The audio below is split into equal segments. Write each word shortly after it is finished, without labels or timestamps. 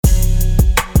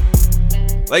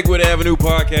Lakewood Avenue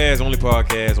podcast, only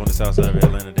podcast on the south side of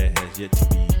Atlanta that has yet to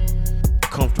be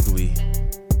comfortably.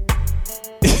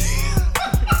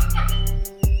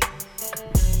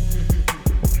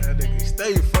 That nigga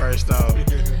stay first though.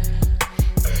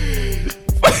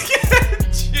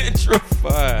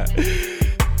 Gentrified.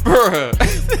 Bruh.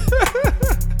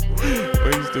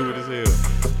 Are you stupid as hell?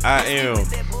 I am.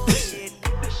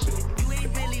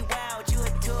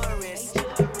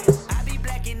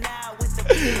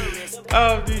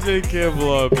 I'm DJ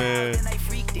Kevlar, man.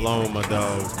 Along with my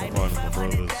dogs, my partners, my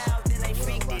brothers.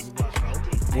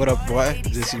 What up, boy?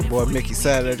 This your boy Mickey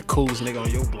Saturday, the coolest nigga on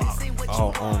your block.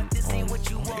 All on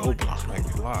Your block,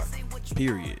 like block.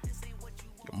 Period.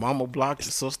 your mama block,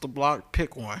 your sister block.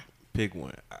 Pick one. Pick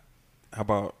one. How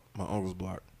about my uncle's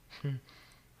block?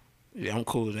 Yeah, I'm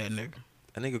cool with that nigga.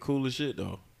 That nigga cool as shit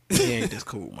though. He ain't this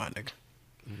cool, my nigga.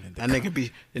 That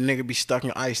nigga be stuck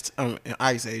in ice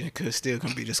age and could still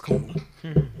can be this cool.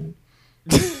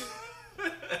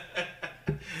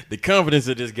 The confidence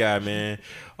of this guy, man.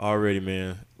 Already,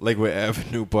 man. Lakewood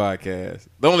Avenue podcast.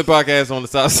 The only podcast on the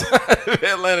south side of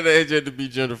Atlanta that has yet to be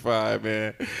gentrified,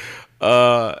 man.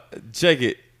 Check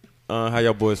it. How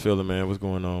y'all boys feeling, man? What's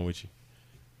going on with you?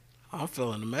 I'm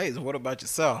feeling amazing. What about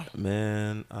yourself?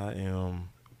 Man, I am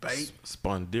Babe.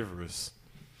 spondiferous.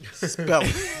 Spell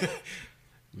it.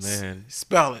 Man,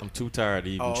 Spell it. I'm too tired to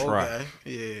even try. Okay.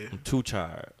 Yeah. I'm too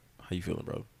tired. How you feeling,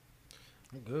 bro?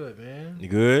 I'm good, man. You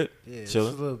good? Yeah, just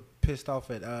Chilling? a little pissed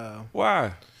off at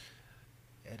Why?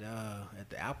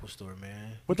 the Apple store,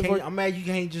 man. What the You can't- fuck? I'm mad you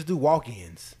can't just do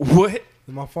walk-ins. What?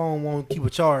 My phone won't keep a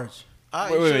charge.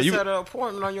 You Wait, should you- set an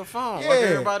appointment on your phone Yeah. like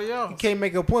everybody else. You can't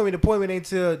make an appointment. The appointment ain't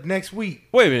till next week.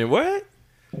 Wait a minute, what?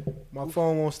 My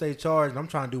phone won't stay charged, and I'm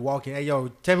trying to do walk-in. Hey, yo,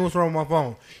 tell me what's wrong with my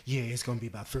phone. Yeah, it's going to be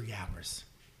about 3 hours.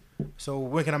 So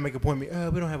when can I make an appointment?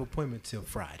 We don't have an appointment till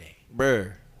Friday.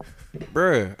 Bruh,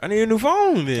 I need a new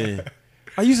phone then.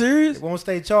 Are you serious? It won't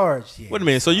stay charged. Yeah. Wait a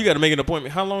minute, so you got to make an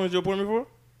appointment. How long is your appointment for?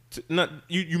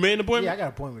 You made an Yeah, appointment? I got an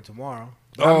appointment tomorrow.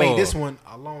 But I made this one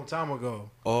a long time ago.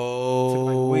 Oh. Took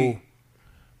like a week.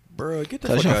 Bruh, get the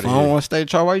Cause fuck your out of phone here. won't stay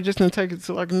charged. Why you just didn't take it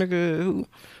to like a nigga who?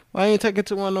 Why you ain't take it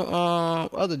to one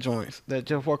of other joints that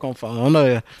just work on phone? I don't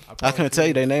know. I couldn't tell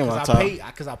you their name on top.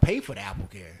 Because I paid for the Apple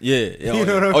Care. Yeah. You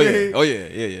know what I'm saying? Oh,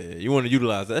 yeah. You want to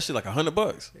utilize that shit like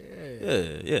 $100.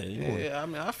 Yeah. Yeah, I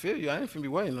mean, I feel you. I ain't finna be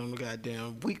waiting on the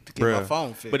goddamn week to get Bruh. my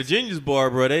phone fixed. But the Genius Bar,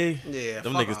 bro, them fuck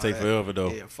niggas all take that. forever, though.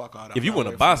 Yeah, fuck all that. If you I'm want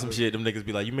to not buy waiting some for shit, them niggas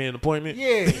be like, you made an appointment?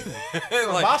 Yeah.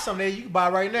 Like- Buy something you can buy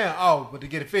right now. Oh, but to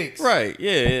get it fixed. Right,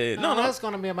 yeah. No. That's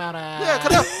going to be about Yeah,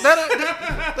 cause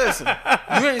that listen,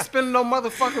 you ain't spending no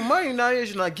motherfucking money now. You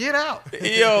like get out.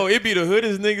 Yo, it be the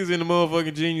hoodest niggas in the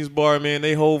motherfucking Genius Bar, man.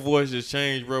 They whole voice just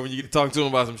changed, bro, when you get to talk to them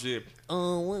about some shit.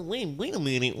 Wait a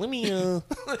minute. Let me,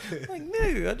 like,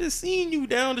 nigga, I just seen you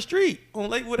down the street on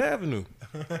Lakewood Avenue,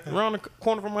 around the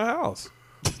corner from my house.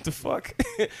 The fuck?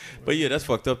 But yeah, that's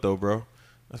fucked up, though, bro.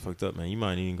 That's fucked up, man. You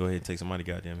might even go ahead and take somebody's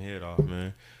goddamn head off,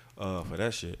 man, for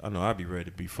that shit. I know I'd be ready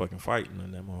to be fucking fighting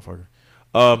on that motherfucker.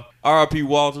 R.I.P.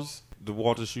 Walters. The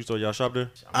Walters shoe store, y'all shop there?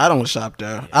 I don't shop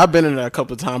there. I've been in there a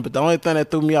couple of times, but the only thing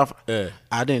that threw me off, Yeah.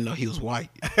 I didn't know he was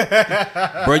white.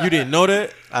 Bro, you didn't know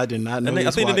that? I did not know. I he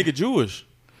was think white. the nigga Jewish.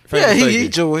 Yeah, he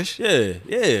Mistaken. Jewish.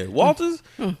 Yeah. Walters,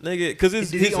 nigga, because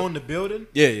it's Did he own the building?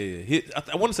 Yeah.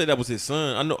 I want to say that was his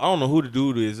son. I don't know who the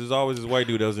dude is. There's always this white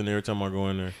dude that was in there every time I go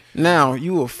in there. Now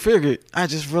you will figure. I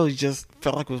just really just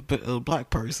felt like it was a black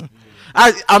person.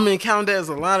 I mean, count that as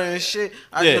a lot and shit.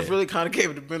 I Yeah. just really kind of gave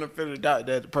it the benefit of the doubt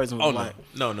that the person was Oh black.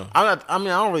 no. I'm not. I mean,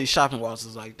 I don't really shop in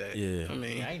Walters like that. Yeah. I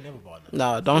mean, Yeah, I ain't never bought nothing.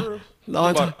 no, don't. The I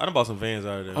only time, done bought some Vans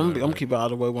out of there. I'm man. keep it all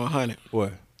the way 100.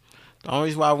 What? The only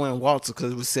reason why I went Walters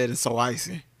because it was said it's so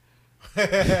icy.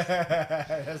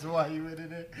 That's why you went in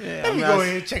there. Yeah, Let me go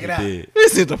ahead and check it out. He did.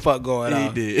 This is the fuck going He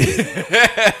on. did.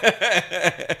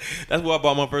 That's where I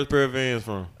bought my first pair of Vans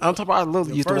from. I'm talking about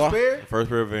little used to First walk. pair? First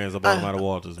pair of Vans, I bought them out of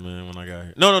Walters, man, when I got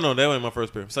here. No, that wasn't my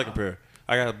first pair. Second pair.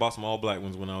 I bought some all black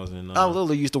ones when I was in. I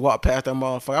literally used to walk past that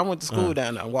motherfucker. I went to school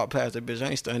down there and walked past that bitch. I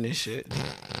ain't studying this shit.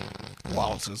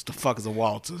 Walters. The fuck is a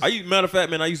Walters? Matter of fact,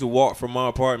 man, I used to walk from my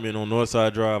apartment on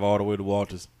Northside Drive all the way to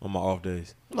Walters on my off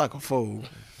days. Like a fool.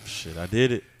 Shit, I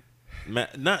did it.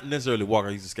 Not necessarily walk.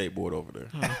 I used to skateboard over there.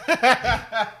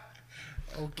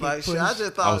 Okay, Like shit, I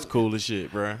just thought I was cool as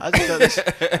shit, bro. I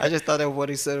just thought that what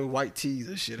he said was white tees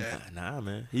and shit at. Nah,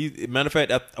 man. Matter of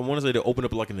fact, I want to say they opened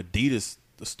up like an Adidas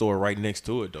store right next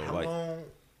to it though. How Like, long?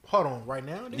 Hold on, right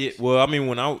now? This? yeah. Well, I mean,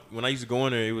 when I used to go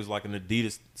in there, it was like an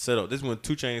Adidas setup. This is when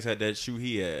 2 Chainz had that shoe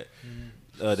he had,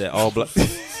 that all black.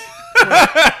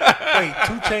 Wait,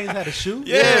 2 Chainz had a shoe?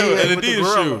 Yeah, an with the Adidas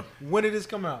gorilla. shoe. When did this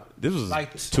come out? This was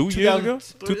Like 2 years ago,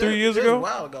 2-3 years It was ago. a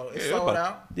while ago. It Yeah, sold about-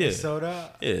 out. Yeah, It sold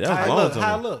out. Yeah, that was a How it long look? time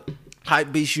How it ago. look?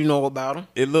 Hype beast, you know about him.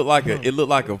 it looked like it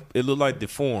looked like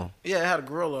deformed. Yeah, it had a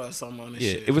gorilla or something on this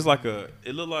Yeah, shit. it was like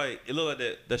it looked like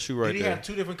that shoe right Did he there. have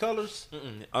 2 different colors?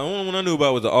 The only one I knew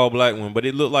about was the all black one, but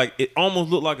it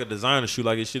almost looked like a designer shoe.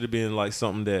 Like it should have been like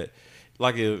something that,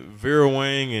 like if Vera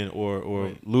Wang and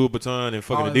or Louis Vuitton and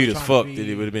fucking Oh, they were Adidas trying to fucked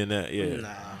be- it would have been that. Yeah, Nah.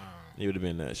 it would have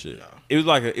been that shit. No. It was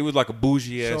like a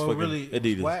bougie ass So fucking really, it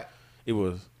Adidas. was whack? It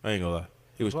was. I ain't gonna lie.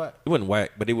 It was. What? It wasn't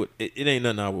whack, but it ain't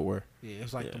nothing I would wear. Yeah,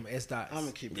 it's like them S dots. I'm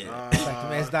gonna keep it. It's like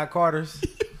them S dot Carters.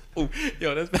 Ooh,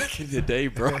 yo, that's back in the day,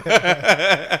 bro.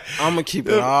 I'm gonna keep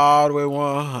it all the way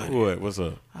 100. What? What's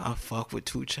up? I fuck with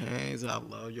 2 Chainz. I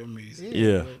love your music.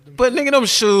 Yeah. But nigga, them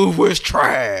shoes was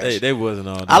trash. They wasn't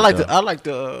all. I like that,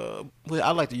 the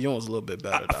I like the young ones a little bit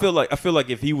better. I feel like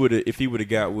if he would have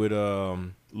got with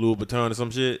Louis Vuitton or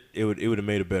some shit, it would have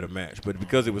made a better match. But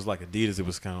because it was like Adidas, it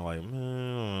was kind of like,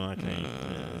 man, I can't.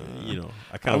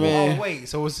 I kind of. mean- Oh wait,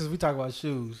 so since we talk about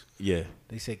shoes, Yeah.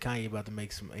 they said Kanye about to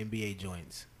make some NBA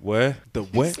joints. What? The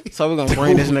what? So we're gonna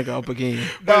bring this nigga up again.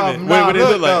 Wait a minute. What it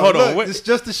look like? Hold on. What? It's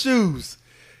just the shoes.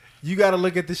 You got to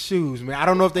look at the shoes, man. I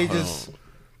don't know if they just.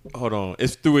 Hold on.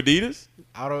 It's through Adidas.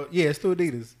 Yeah, it's through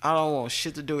Adidas. I don't want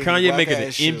shit to do with Kanye these making whack an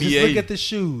ass shoes. NBA Just look at the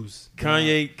shoes.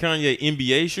 Kanye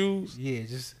NBA shoes. Yeah,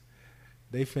 just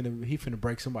he finna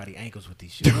break somebody's ankles with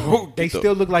these shoes. Dude, They get the-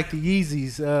 still look like the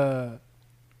Yeezys.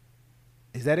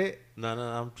 Is that it? No,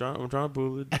 I'm trying to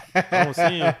pull it. I don't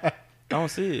see him. I don't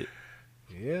see it.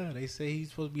 Yeah, they say he's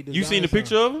supposed to be. You seen the designing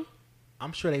picture something. of him?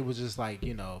 I'm sure they was just like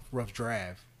rough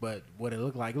draft, but what it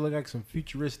looked like some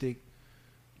futuristic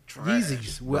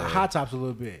Yeezys with hot tops a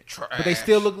little bit. But they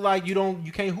still look like you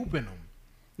can't hoop in them.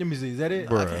 Let me see, is that it?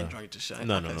 Bruh. I can't drink the shit.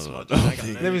 No. I can't smoke this. I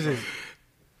got Let me see.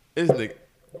 This nigga,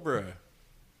 bruh.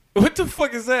 What the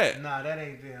fuck is that? Nah, that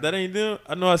ain't them. That ain't them.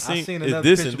 I know I seen. seen It's another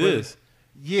this picture and with this.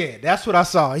 Yeah, that's what I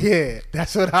saw. Yeah,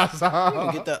 that's what I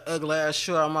saw. Get that ugly ass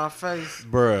shit out of my face.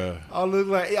 Bruh. All it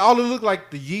looked like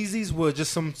the Yeezys were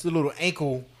just some little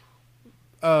ankle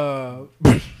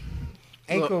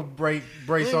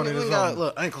brace on it or something.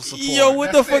 Look, ankle support. Yo,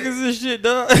 what the That's fuck it. is this shit,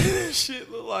 dog? This shit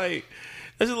look like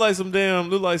some damn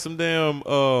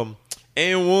N1s.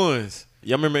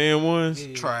 Y'all remember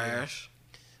N1s? Trash.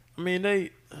 I mean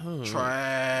they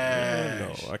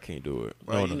Trash. No, I can't do it.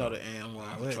 Bro, No, you no, know no. the N one.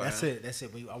 Well, that's it. I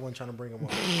wasn't trying to bring them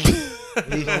up.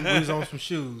 we was on some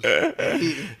shoes. Yeah,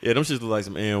 them shits look like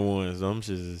some N1s. Them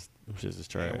shits is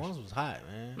trash. Ones was hot,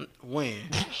 man. When?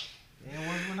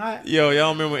 Ones were hot. Yo,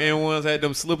 y'all remember N1s had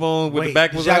them slip-ons with the Wait,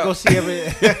 back was did y'all out? go see every?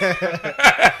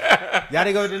 Y'all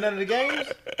didn't go to none of the games.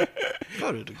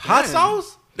 Go to the Hot game.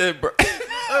 sauce. That, bro.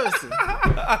 Listen,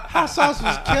 Hot sauce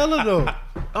was killing them.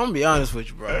 I'm gonna be honest with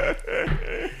you, bro.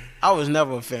 I was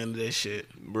never a fan of that shit.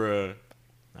 Bruh.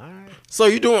 All right. So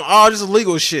you doing all this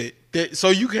illegal shit, so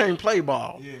you can't play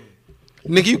ball. Yeah.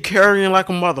 Nigga, you carrying like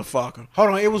a motherfucker.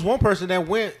 Hold on, it was one person that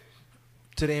went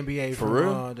to the NBA For from,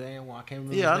 real? the N1. I can't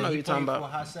remember. Yeah, his I know name. He you're talking played about.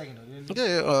 for a hot second, though, didn't he?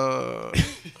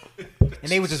 Yeah, And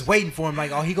they were just waiting for him,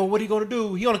 like, oh, what he gonna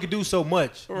do? He only could do so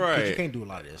much, 'cause Right. You can't do a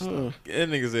lot of this stuff. That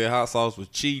nigga said hot sauce was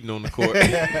cheating on the court.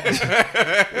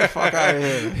 fuck out of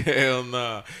here. Hell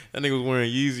nah. That nigga was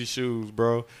wearing Yeezy shoes,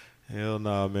 bro. Hell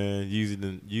nah, man.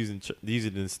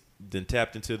 Yeezy then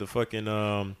tapped into the fucking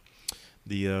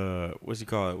what's you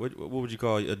call it? What would you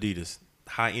call Adidas?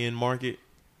 High end market?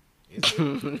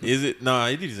 Is it? Nah,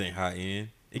 Adidas ain't high end.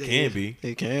 It can be.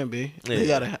 It can be.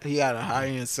 Yeah. He got a high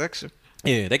end section.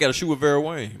 Yeah, they got a shoe with Vera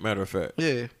Wang. Matter of fact,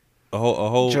 Yeah. a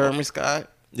whole. Jeremy Scott.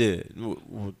 Yeah,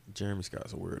 well, Jeremy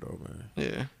Scott's a weirdo, man.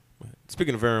 Yeah.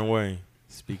 Speaking of Vera Wang,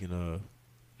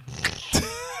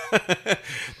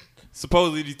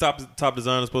 supposedly the top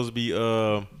designer is supposed to be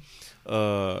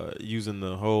using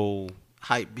the whole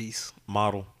Hype beast.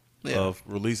 model Yeah. of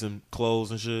releasing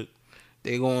clothes and shit.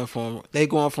 They going from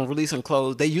releasing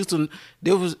clothes. They used to.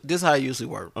 This how it usually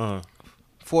work.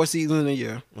 4 seasons in a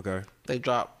year. Okay, They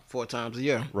drop 4 times a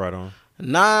year. right on.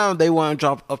 Now they want to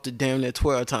drop up to damn near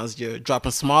 12 times a year,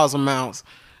 dropping small amounts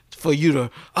for you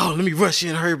to. Oh, let me rush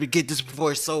in, hurry to get this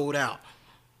before it's sold out.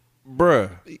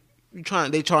 Bruh. They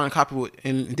trying to copy what,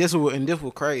 and this was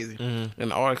crazy. In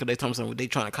the article they told me something. They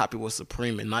trying to copy what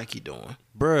Supreme and Nike doing.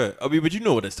 Bruh. I mean, but you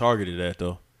know what it's targeted at,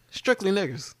 though. Strictly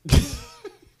niggas.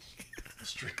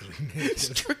 Strictly.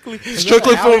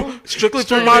 Strictly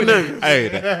for my niggas.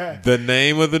 Hey, the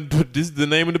name of this is the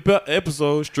name of the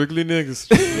episode. Strictly niggas.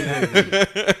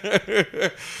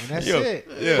 And that's Yo, it.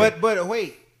 yeah. But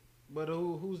wait, But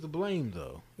who's to blame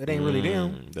though? It ain't really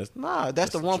them. That's the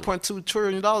 $1.2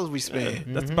 trillion we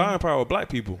spend. That's the buying power of black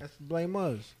people. That's to blame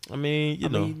us. I mean,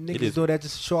 niggas do that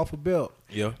just to show off a belt.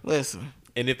 Yeah. Listen.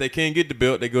 And if they can't get the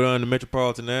belt, they go down to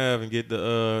Metropolitan Ave and get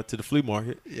to the flea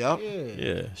market. Yep.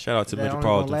 Yeah. Shout out to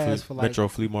Metro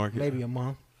Flea Market. Maybe a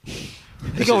month.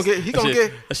 He gonna get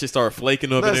that shit start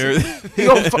flaking up and everything.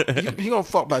 He gonna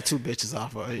fuck by 2 bitches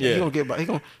off of it. Yeah.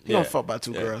 He gonna fuck by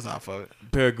 2 girls off of it. A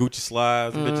pair of Gucci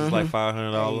slides, bitches like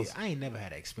 $500. Hey, I ain't never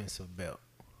had an expensive belt.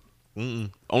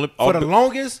 Only for the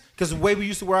longest, because the way we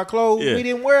used to wear our clothes, we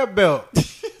didn't wear a belt.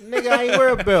 Nigga, I ain't wear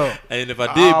a belt. And if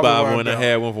I did buy one, I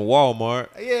had one from Walmart.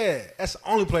 Yeah, that's the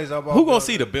only place I bought. Who gonna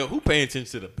see the belt? Who paying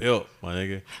attention to the belt, my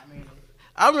nigga?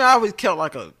 I always kept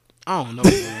like a. I don't know.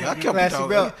 I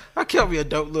kept me a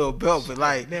dope little belt, but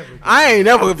like I ain't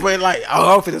never been like,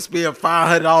 I'm finna spend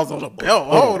 $500 on a belt.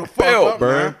 Oh, the fuck up,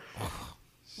 bro.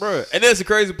 Bro, and that's the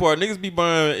crazy part. Niggas be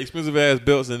buying expensive ass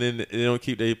belts and then they don't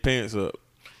keep their pants up.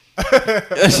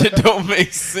 That shit don't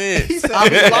make sense. He said,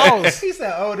 I'm lost. He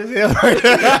said, old as hell right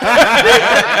now.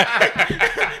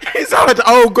 He sounded like the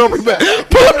old grumpy man.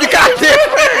 Pull up your goddamn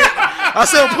pants. I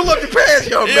said, pull up your pants,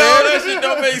 man. That shit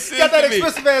don't make sense. You got that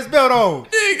expensive ass belt on.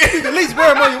 You can at least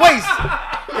wear them on your waist.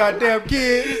 Goddamn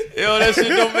kids. That shit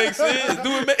don't make sense.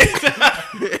 Do it make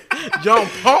Young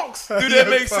punks. Do that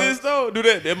make sense though? Do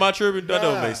that? Am I tripping? That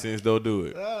don't make sense though. Do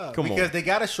it. Come on. Because they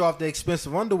gotta show off the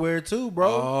expensive underwear too, bro.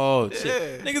 Oh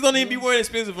shit. Niggas don't even be wearing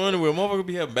expensive underwear. Motherfuckers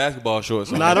be having basketball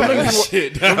shorts on. Nah, them niggas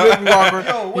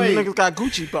got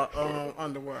Gucci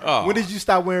underwear. Oh. When did you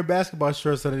stop wearing basketball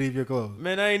shorts underneath your clothes?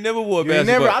 Man, I ain't never wore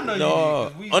basketball. I know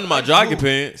you did. Under my jogging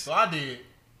pants. So I did.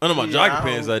 Under my jogging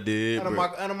pants, I did.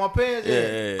 Under my pants,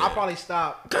 yeah. I probably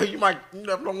stopped. You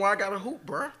never know why I got a hoop,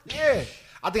 bro. Yeah.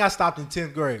 I think I stopped in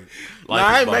 10th grade.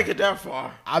 I ain't make it that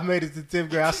far. I made it to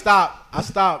 10th grade. I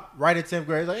stopped right at 10th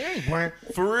grade. Like, you ain't wearing.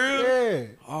 For real? Yeah.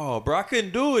 Oh, bro, I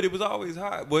couldn't do it. It was always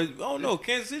hot. But I don't know.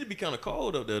 Kansas City be kind of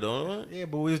cold up there, don't it? Yeah,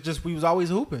 but we was always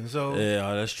hooping. So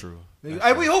yeah, that's true. We hoop.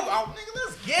 Oh, nigga,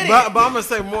 let's get it. But I'm gonna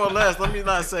say more or less. Let me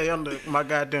not say under my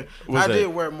goddamn. I did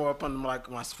wear it more up under my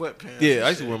sweatpants. Yeah, I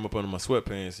used to wear them up under my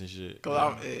sweatpants and shit.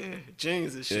 Cause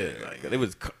jeans and shit. Yeah, like, it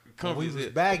was. We was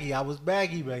baggy. I was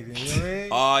baggy back then. You know what I mean?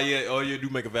 Oh yeah, do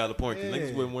make a valid point. Cause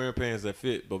niggas wasn't wearing pants that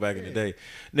fit, but back in the day,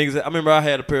 niggas. I remember I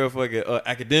had a pair of fucking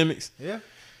academics. Yeah,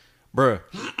 bruh.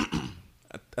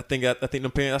 I think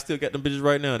them pants. I still got them bitches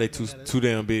right now. They too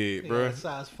damn big, bruh.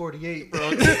 Size 48,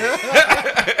 bro.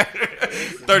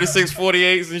 36,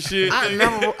 48s and shit.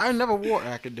 I never wore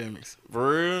academics. For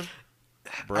real?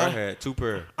 Bro, I had 2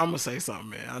 pair. I'm gonna say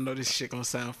something, man. I know this shit gonna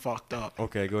sound fucked up.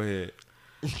 Okay, go ahead.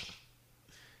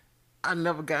 I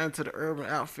never got into the urban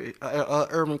outfit,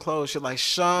 urban clothes shit like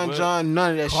Sean John.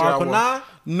 None of that shit. I wore.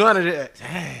 None of that.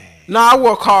 Dang. Nah, I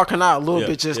wore Carl Canal a little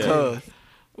bit just cause.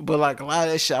 But like a lot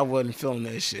of that shit, I wasn't feeling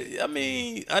that shit. I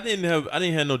mean, I didn't have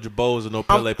no Jabos or no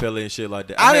Pele and shit like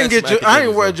that. I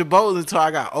didn't wear Jabos until I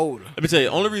got older. Let me tell you,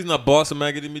 the only reason I bought some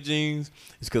academic jeans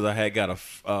is because I had got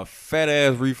a fat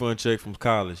ass refund check from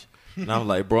college. And I'm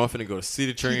like, bro, I'm finna go to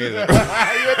City Trends. You're the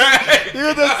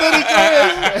City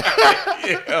Trends.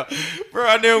 Yeah. Bro,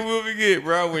 I never will forget,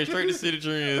 bro. I went straight to City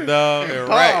Trends, dog, and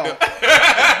racked up.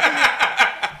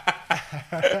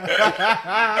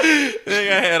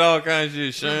 Nigga, I had all kinds of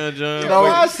shit. Sean John.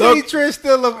 Why is City Trends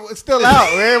still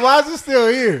out, man? Why is it still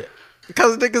here?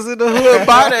 Because niggas in the hood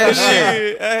buy that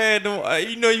shit. I had them.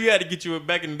 You had to get you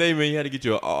back in the day, man. You had to get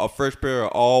you a fresh pair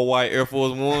of all white Air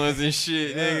Force Ones and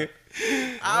shit, nigga.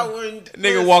 I wouldn't.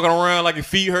 Nigga walking around like your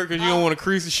feet hurt because you don't want to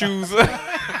crease the shoes.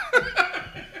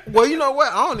 Well, you know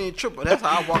what? I don't even trip, but that's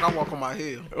how I walk. I walk on my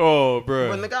heel. Oh, bro.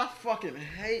 But nigga, I fucking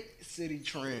hate City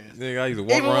Trends. Nigga, I used to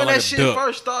walk even around when like that shit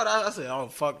first started, I said, "Oh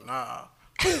fuck, nah."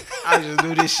 I just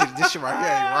knew this shit. This shit right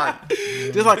here ain't right.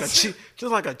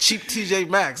 Just like a cheap TJ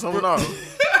Maxx. I don't know.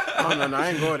 No, I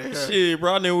ain't going there. Shit,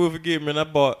 bro, I never will forget, man. I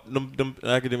bought them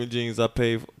academic jeans. I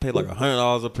paid like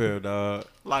 $100 a pair, dog.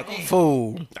 Like a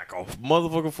fool. Like a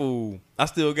motherfucking fool. I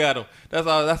still got them.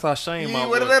 That's how shame I You was.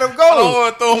 would have let them go. I don't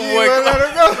want to throw them away. Let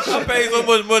them go. I paid so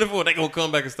much money for it. They gonna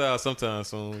come back in style sometime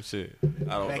soon. Shit,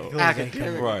 I don't know.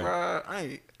 Academic, right? Bro, I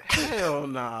ain't. Hell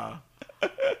nah.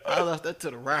 I left that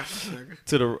to the rappers, nigga.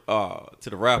 To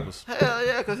the rappers. Hell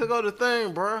yeah, cause here go the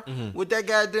thing, bro. Mm-hmm. With that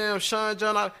goddamn Sean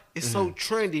John, it's so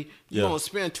trendy. You gonna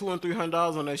spend $200 and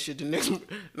 $300 on that shit. The next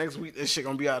week, that shit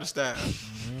gonna be out of style.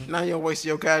 Mm-hmm. Now you don't waste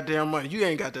your goddamn money. You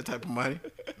ain't got that type of money.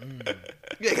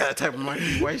 You ain't got that type of money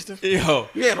you wasting. Yo,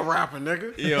 you ain't a rapper,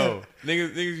 nigga. Yo,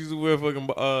 niggas used to wear fucking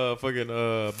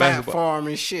Fat basketball. Farm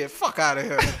and shit. Fuck out of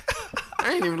here.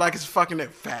 I ain't even like it's fucking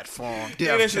that Fat Farm.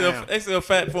 Yeah, they sell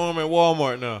Fat Farm at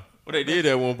Walmart now. Well, they did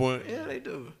at one point. Yeah, they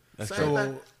do. That's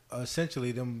so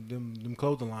essentially, them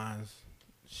clothing lines,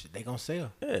 shit, they gonna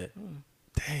sell. Yeah.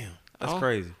 Damn. That's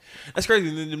crazy. That's crazy.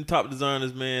 And then them top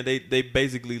designers, man, they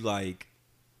basically like,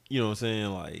 you know what I'm saying,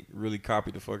 like really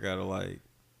copy the fuck out of like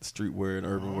streetwear and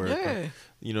urban wear. Yeah.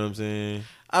 You know what I'm saying?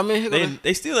 I mean,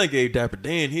 they still ain't gave Dapper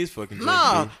Dan his fucking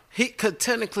nah. He could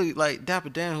technically like Dapper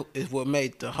Dan is what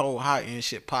made the whole high end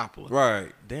shit popular.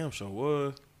 Right. Damn sure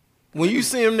was. When you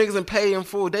see them niggas and pay them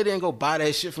for, they didn't go buy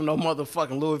that shit from no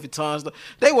motherfucking Louis Vuitton stuff.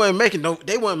 They wasn't making them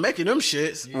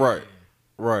shits. Yeah.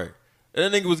 Right.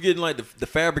 And that nigga was getting like the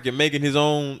fabric and making his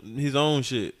own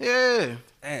shit. Yeah.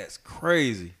 That's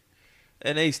crazy.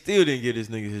 And they still didn't get this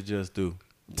nigga his just due.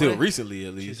 Till recently,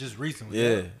 at least. Just recently.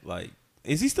 Yeah. Like,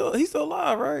 is he still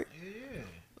alive, right?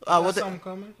 Yeah. What something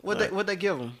coming? What they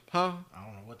give him, huh? I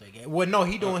don't know what they get. Well, no,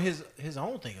 he doing his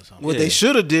own thing or something. What they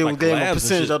should have did Like was gave him a collabs and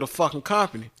percentage shit. of the fucking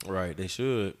company. Right. They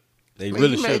should. They Man,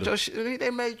 really they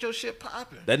should. made your shit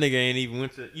popping. That nigga ain't even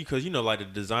went to, because you know, like the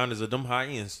designers of them high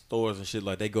end stores and shit,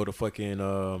 like they go to fucking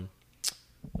to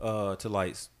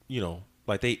like, you know,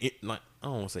 like they like, I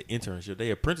don't want to say internship.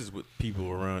 They apprentice with people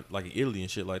around like in Italy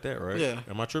and shit like that, right? Yeah.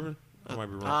 Am I tripping? I might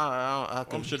be wrong. I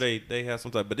I'm sure they have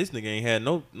some type, but this nigga ain't had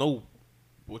no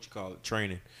what you call it,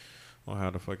 training on how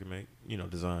to fucking make, you know,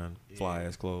 design fly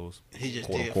ass clothes. He just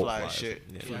quote did unquote fly flies. shit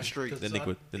Yeah. from the street. That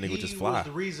nigga would just fly. He was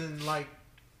the reason, like,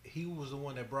 he was the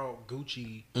one that brought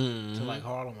Gucci to like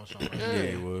Harlem or something. Yeah,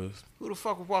 he was. Who the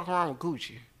fuck was walking around with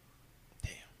Gucci?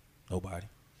 Damn, nobody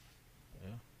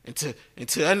Until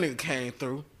that nigga came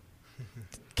through.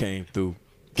 came through.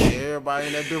 Everybody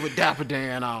in that bit with Dapper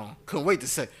Dan on. Couldn't wait to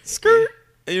say Skirt.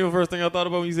 And you know the first thing I thought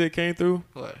about when you said came through?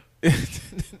 what?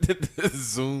 The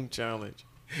Zoom challenge.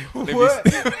 They What?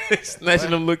 be snatching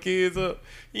them little kids up.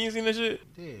 You ain't seen that shit?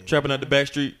 Yeah. Trapping out the back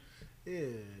street. Yeah.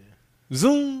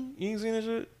 Zoom. You ain't seen that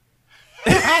shit?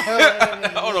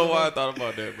 I don't know why I thought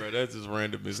about that, bro. That's just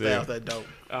random as Stay hell. off that dope.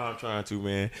 I'm trying to,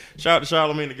 man. Shout out to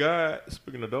Charlamagne Da God.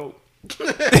 Speaking of dope.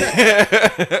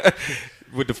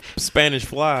 With the Spanish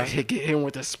fly. Get him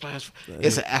with the splash.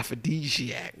 It's an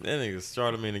aphrodisiac. That nigga's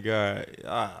Charlamagne Da God.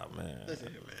 Ah, man.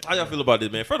 How y'all feel about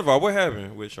this, man? First of all, what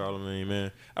happened with Charlamagne,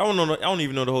 man? I don't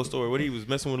even know the whole story. What, he was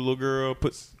messing with a little girl,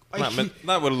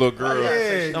 not with a little girl.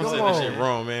 Yeah, I'm come saying that on. shit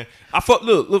wrong, man.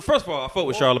 Look, first of all, I fuck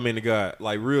with Charlamagne Da God.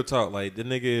 Like, real talk. Like, the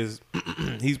nigga is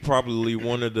he's probably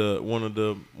one of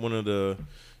the,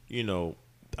 you know,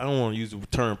 I don't want to use the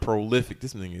term prolific.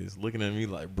 This nigga is looking at me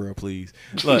like, bro, please.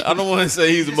 Look, I don't want to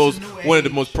say he's one of the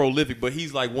most prolific, but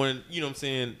he's like one, you know what I'm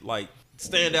saying, like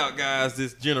standout guys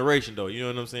this generation though. You know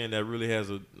what I'm saying? That really has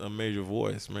a major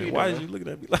voice, man. Why is you looking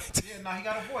at me like that? Yeah, no, he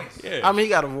got a voice. Yeah. I mean, he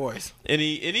got a voice. And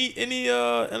he I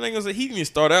ain't gonna say he didn't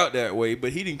start out that way,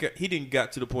 but he didn't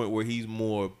got to the point where he's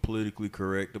more politically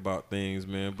correct about things,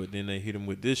 man. But then they hit him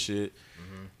with this shit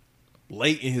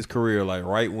late in his career, like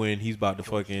right when he's about to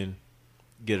fucking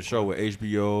get a show with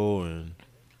HBO and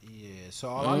Yeah, so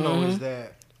all I know is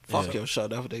that Fuck your show.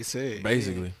 That's what they said.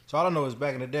 basically. So all I know is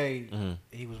back in the day,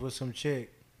 he was with some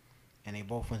chick, and they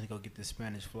both went to go get this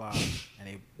Spanish fly, and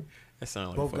they That sounds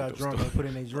like both a got fucked drunk. up They story. put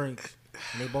in their drinks,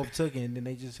 and they both took it, and then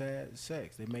they just had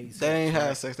sex. They made sex. They ain't right?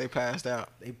 had sex. They passed out.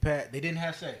 They didn't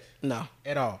have sex No,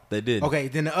 at all. They did. Okay,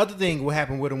 then the other thing what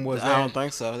happened with him was I don't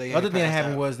think so. They the other ain't thing that passed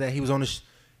happened out. was that he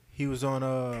was on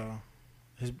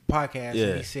his podcast, Yeah.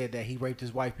 and he said that he raped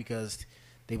his wife because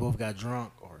they both got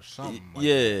drunk or something. Like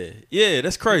Yeah, yeah,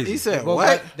 that's crazy. He said Both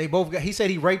what? he said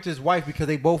he raped his wife because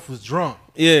they both was drunk.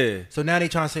 Yeah. So now they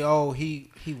trying to say, oh, he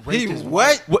raped He his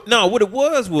what? wife. No, what it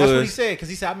was That's what he was said because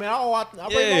he said, I mean, I raped my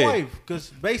Yeah. wife because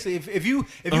basically, if you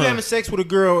having sex with a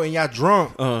girl and y'all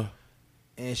drunk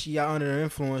and y'all under the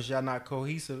influence, y'all not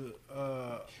cohesive.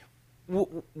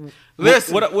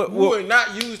 Listen, what- we would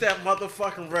not use that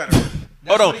motherfucking rhetoric.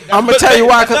 hold on. I'm gonna But tell you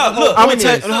why. no, look, I'm gonna point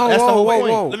tell is- you. that's the whole point.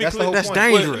 Whoa. Let me That's the whole That's point.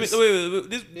 dangerous.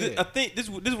 Wait. Yeah. I think this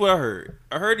is what I heard.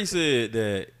 I heard he said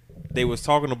that they was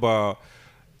talking about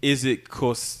is it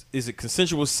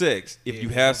consensual sex if you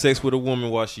have sex with a woman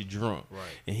while she drunk? Right.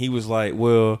 And he was like,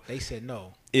 well, They said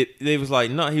no. they was like,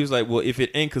 no. He was like, well, if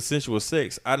it ain't consensual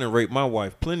sex, I done raped my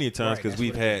wife plenty of times Right, because that's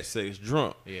we've what it had sex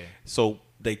drunk. Yeah. So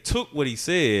they took what he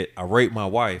said, I raped my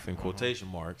wife in quotation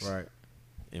marks, Right.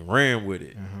 and ran with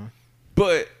it.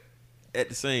 But at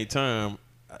the same time,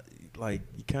 like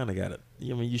you kind of gotta. I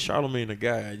mean, you Charlamagne Da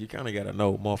God. You kind of gotta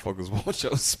know motherfuckers want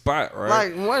your spot, right?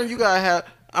 Like one, you gotta have.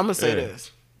 I'm gonna say Yeah.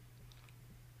 this.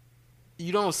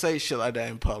 You don't say shit like that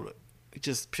in public. It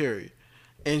just period.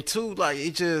 And two, like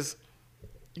it just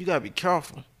you gotta be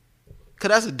careful. Cause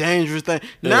that's a dangerous thing.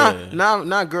 Yeah.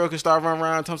 Now, girl can start running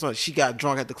around talking something. She got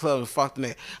drunk at the club and fucked the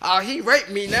nigga. Oh, he raped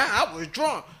me. Now I was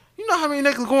drunk. You know how many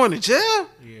niggas going to jail?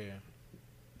 Yeah.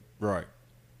 Right.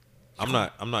 I'm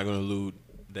not going to allude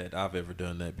that I've ever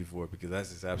done that before because that's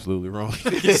just absolutely wrong.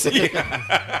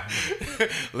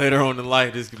 Later on in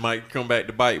life, this might come back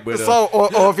to bite. But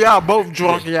or if y'all both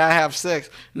drunk and y'all have sex,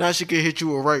 now she could hit you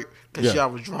with rape because y'all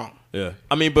was drunk. Yeah,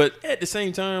 I mean, but at the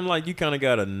same time, like you kind of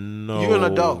gotta know. You're an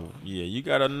adult. Yeah, you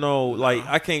gotta know. Like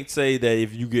I can't say that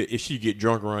if she get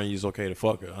drunk around you, it's okay to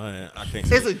fuck her. I can't.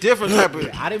 Say it's a different type of.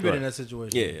 I didn't been in that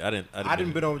situation. Yeah, I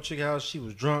didn't been over a chick house. She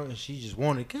was drunk and she just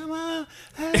wanted come on.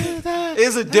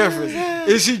 It's a difference.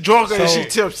 Is she drunk or is she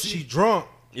tipsy? She drunk.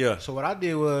 Yeah. So what I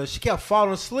did was she kept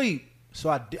falling asleep. So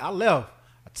I left.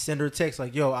 I sent her a text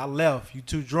like, "Yo, I left. You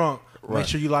too drunk. Make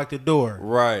sure you lock the door."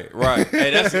 Right.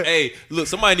 Hey, look,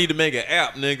 somebody need to make an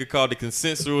app, nigga, called the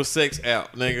consensual sex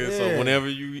app, nigga. Yeah. So whenever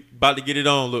you about to get it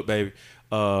on, look, baby,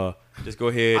 just go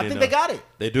ahead. I think they got it.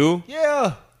 They do?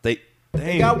 Yeah. They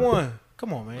got one.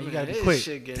 Come on, man. You gotta be quick.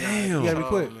 Damn. You gotta be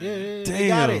quick. Yeah. Damn. They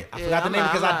got it. I forgot the name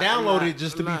because I downloaded it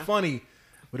just to be funny.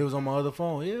 But it was on my other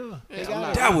phone. Yeah.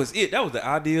 That was it. That was the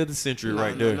idea of the century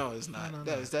right there. No, it's not.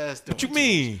 That's doing what you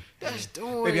mean? That's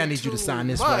doing Maybe I need you to sign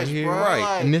this much, right here. Bro. Right.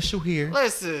 Like, Initial here.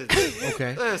 Listen.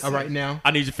 Okay. Listen. All right, now.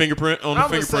 I need your fingerprint on the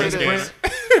fingerprint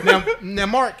scanner. now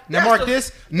mark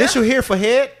this. Initial here for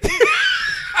head.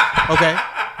 Okay.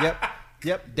 Yep.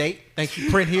 Date. Thank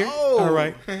you. Print here. Oh, all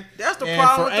right. That's the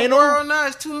problem with the world now.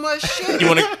 It's too much shit. You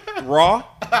want to raw?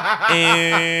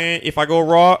 And if I go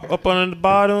raw up on the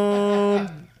bottom,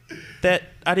 that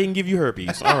I didn't give you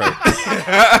herpes. All right.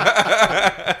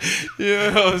 You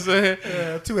know what I'm saying?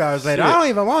 2 hours later, I don't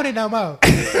even want it no more.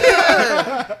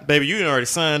 Baby, you already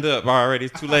signed up already.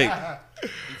 It's too late. You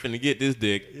finna get this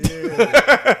dick.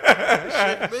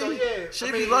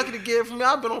 She'd be lucky to get it from me.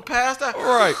 I've been on past that.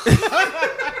 Right.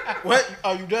 What?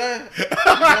 Are you done?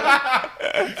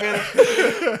 You finished?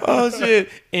 Oh, shit.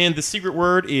 And the secret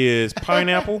word is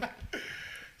pineapple.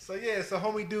 So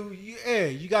homie, dude,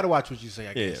 you gotta watch what you say,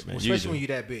 I guess, man, especially when you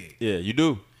that big. Yeah, you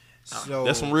do. So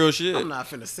that's some real shit. I'm not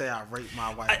finna say I raped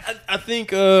my wife. I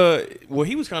think well,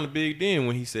 he was kind of big then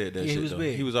when he said that shit. He was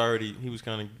big. He was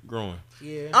kind of growing.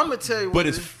 Yeah, I'm gonna tell you what. But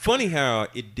it's funny how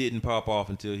it didn't pop off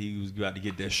until he was about to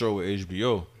get that show with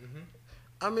HBO.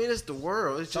 I mean, it's the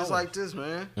world. It's just like this,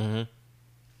 man.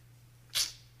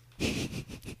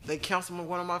 They canceled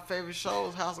one of my favorite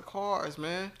shows, House of Cards,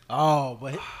 man. Oh,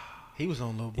 but he was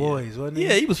on Little Boys, wasn't he?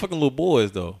 Yeah, he was fucking little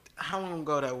boys though. How long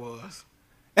ago that was?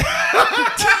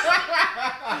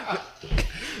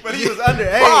 But he was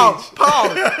underage.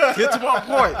 Pause. Get to my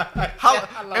point.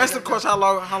 Answer the question. How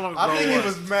long ago? I think he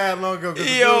was mad long ago.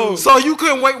 Yo, so you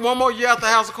couldn't wait one more year after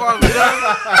House of Cards was done?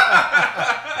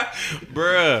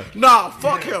 Bruh. Nah,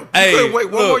 fuck him. You couldn't wait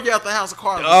one more year after House of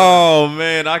Cards was done. Oh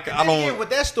man, I don't. Yeah,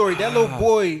 with that story, that little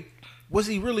boy. Was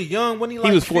he really young? When he like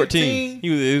he was 14. 15?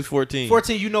 He was 14.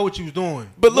 14, you know what you was doing.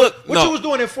 But look, what you was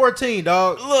doing at 14,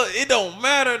 dog? Look, it don't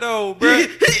matter though, bro. He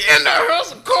in the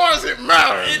House of Cards. It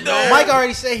matters. It don't. Mike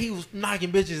already said he was knocking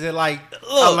bitches at like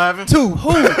 11. 2.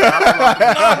 Who? No,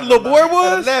 the little boy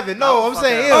was 11. No, I'm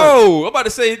saying him. Oh, I'm about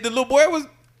to say the little boy was.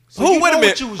 So who? you Wait a know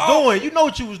minute. what you was doing. You know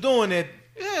what you was doing at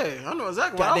Yeah, I know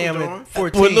exactly what I was goddamn doing. at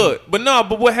 14. But look,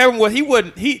 but what happened was he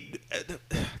wasn't.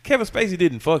 Kevin Spacey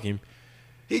didn't fuck him.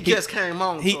 He just came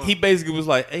on. He basically was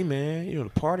like, "Hey man, the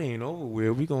party ain't over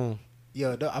with. We gonna."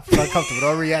 Yo, I feel uncomfortable.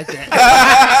 Don't react to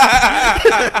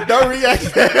that. Don't react to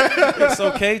that. It's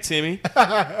okay, Timmy.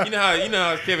 You know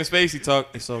how Kevin Spacey talk.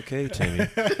 It's okay, Timmy.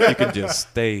 You can just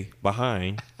stay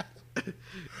behind.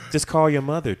 Just call your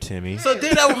mother, Timmy. So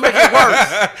then that would make it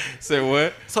worse. Say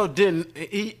what? So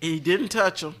he didn't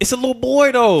touch him. It's a little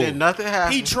boy though. Then nothing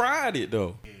happened. He tried it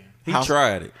though. He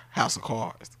tried it. House of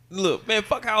Cards. Look, man,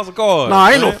 fuck House of Cards. Nah,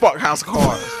 ain't no fuck House of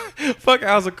Cards. Fuck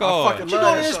House of Cards. fucking What you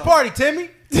doing at this party, Timmy?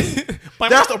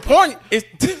 That's the point.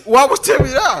 Why was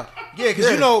Timmy there? Yeah,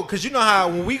 because you know how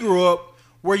when we grew up,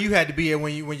 where you had to be at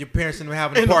when your parents didn't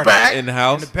have a In party. the back. in the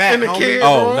house. In the back. In the homie. kids'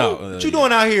 Oh room. no! What you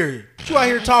doing out here? What you out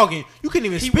here talking? You couldn't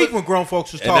even speak when grown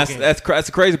folks was And talking. that's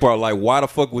the crazy part. Like, why the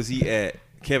fuck was he at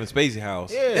Kevin Spacey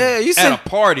house? Yeah, you see. At a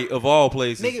party of all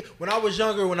places. Nigga, when I was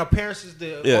younger, when our parents all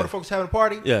the folks having a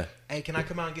party. Yeah. Hey, can I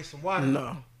come out and get some water?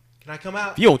 No. Can I come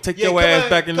out? You don't take your come ass on,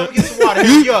 back in come the. get some water.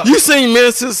 Hurry up. You seen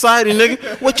Men's Society,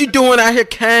 nigga. What you doing out here,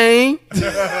 Kane?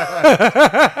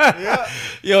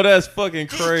 Yo, that's fucking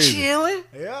crazy. Chilling.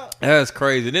 Yeah. That's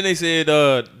crazy. Then they said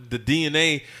the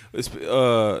DNA,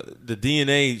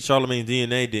 Charlamagne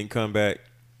DNA didn't come back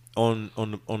on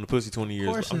the pussy 20 years.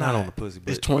 Of course not not. on the pussy,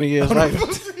 but It's 20 years later.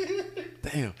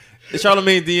 damn. The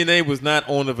Charlamagne DNA was not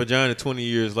on the vagina 20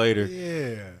 years later,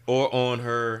 Yeah. or on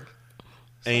her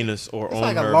anus, or It's on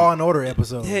like her. a Law and Order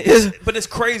episode. Yeah, but it's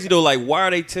crazy though. Like, why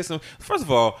are they testing? First of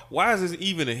all, why is this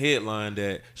even a headline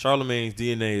that Charlamagne's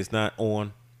DNA is not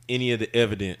on any of the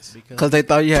evidence because they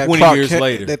thought you had 20 Clark years Kent,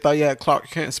 later. They thought you had Clark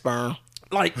Kent sperm.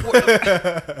 Like,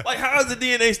 like how is the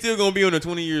DNA still gonna be on there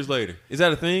 20 years later? Is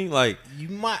that a thing? Like, you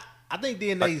might. I think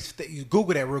DNA. You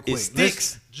Google that real quick. It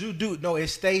sticks. No, it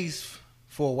stays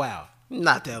for a while.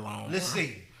 Not that long. Let's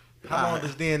see. How long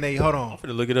does DNA? Hold on. I'm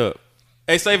finna look it up.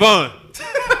 Hey, Savon.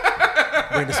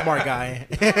 Bring the smart guy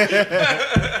in.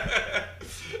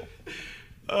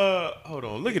 Hold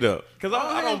on, look it up. Cause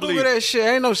I don't believe that shit.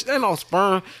 Ain't no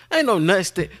sperm. Ain't no nut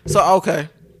stick. So okay.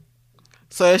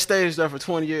 So it stays there for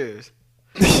 20 years.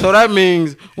 So that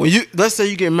means let's say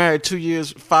you get married 2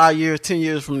 years, 5 years, 10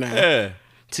 years from now. Yeah.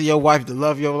 To your wife, the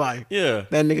love of your life. Yeah.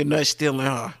 That nigga nut still in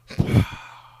her.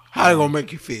 How they gonna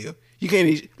make you feel? You can't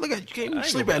even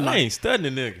sleep at night. I ain't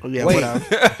studying the nigga. Yeah, Wait. whatever.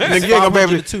 Nigga, you ain't gonna be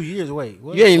able to 2 years. Wait.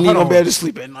 What? You ain't even Hold gonna be on. able to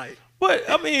sleep at night. But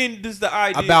I mean, this is the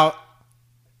idea About.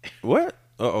 what?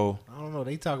 I don't know.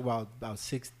 They talk about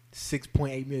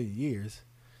 6.8 million years.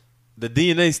 The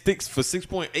DNA sticks for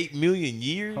 6.8 million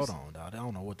years. Hold on, dog. I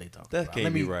don't know what they talk That about.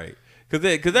 can't be right. Cause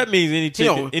that means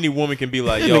any woman can be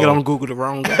like, This yo, nigga don't Google the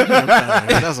wrong goddamn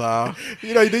thing. That's all.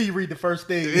 Then you read the first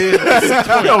thing. You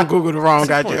don't Google the wrong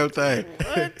goddamn thing.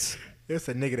 what? It's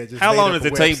a nigga that just. How made long up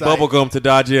does a it take website. bubblegum to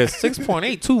digest?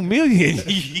 6.82 million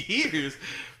years.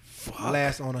 Fuck.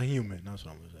 Last on a human. That's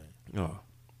what I'm saying. Oh,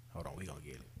 Hold on, we gonna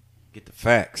get it. get the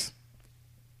facts.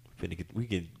 We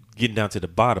getting down to the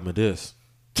bottom of this.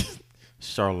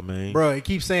 Charlamagne. Bro, it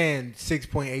keeps saying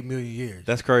 6.8 million years.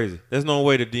 That's crazy. There's no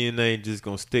way the DNA just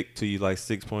gonna stick to you like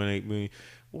 6.8 million.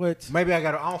 What? Maybe I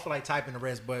don't feel like typing the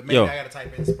rest, but maybe I gotta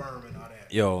type in sperm and all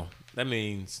that. Yo, that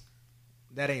means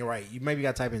That ain't right. You maybe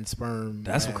gotta type in sperm.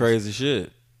 that's some crazy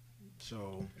shit.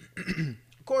 So,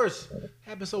 of course,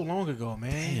 happened so long ago,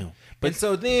 man. Damn. But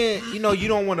so then, you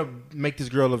don't want to make this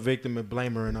girl a victim and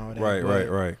blame her and all that.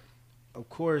 Right. Of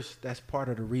course, that's part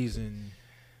of the reason.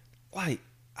 Like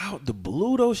out the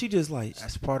blue though, she just like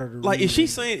That's part of the like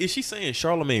reason. is she saying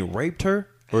Charlamagne raped her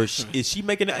or is she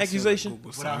making an accusation?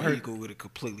 Without her Google it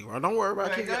completely wrong. Don't worry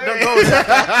about it.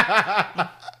 Don't go.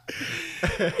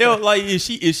 Yo, like is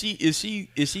she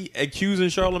accusing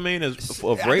Charlamagne of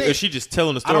rape? Or is she just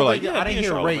telling the story like I didn't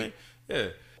hear Charlamagne. rape. Yeah.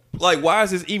 Like why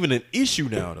is this even an issue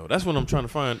now though? That's what I'm trying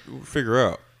to figure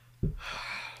out.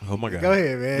 Oh my god. Go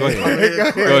ahead, man.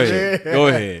 Go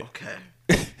ahead. Okay.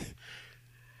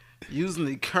 Using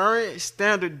the current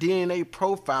standard DNA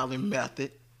profiling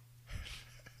method,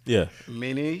 Yeah.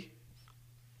 many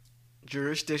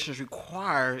jurisdictions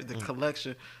require the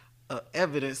collection of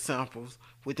evidence samples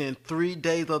within 3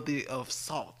 days of the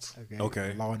assault.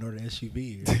 Okay. Law and Order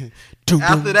SUV.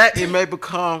 After that, it may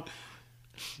become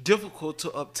difficult to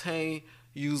obtain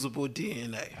usable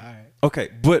DNA. All right. Okay,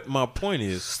 but my point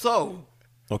is So,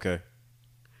 okay.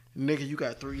 nigga, you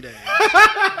got 3 days.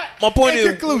 My point is,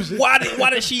 conclusion. why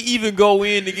did she even go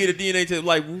in to get a DNA test?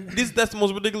 Like that's the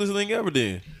most ridiculous thing ever.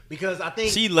 Then Because I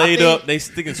think she laid up, they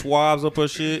sticking swabs up her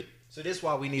shit. So this is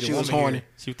why we need She a was woman horny. here.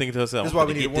 She was thinking to herself, That's I'm why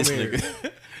we gonna need a get woman this here.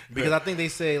 nigga. Because I think they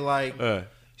say like Uh,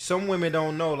 some women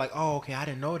don't know, like, oh, okay, I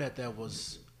didn't know I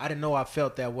didn't know I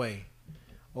felt that way,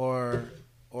 or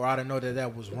I didn't know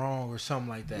that was wrong or something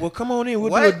like that. well, come on in,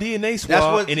 we'll What? do a DNA swab, That's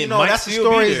what and it you know. might That's the still be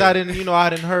stories there. I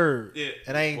didn't heard, Yeah.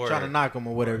 and I ain't Word. trying to knock them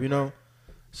or whatever, you know.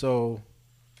 So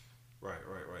Right.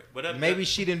 But maybe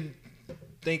she didn't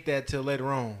think that till later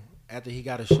on after he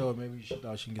got a show. Maybe she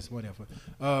thought she can get some money off it.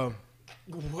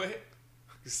 what?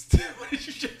 What did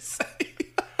you just say?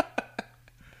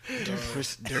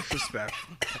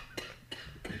 Disrespectful.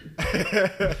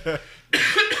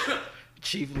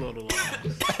 Chief Little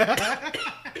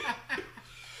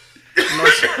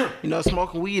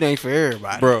smoking weed ain't for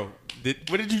everybody. Bro,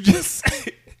 what did you just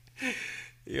say?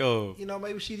 Yo. You know,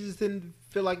 maybe she just didn't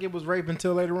feel like it was rape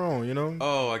until later on. You know.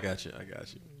 Oh, I got you.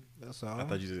 That's all. I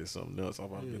thought you said something else. I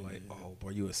was be like, oh, boy,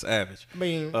 you a savage. I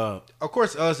mean, of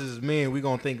course, us as men, we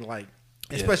gonna think like,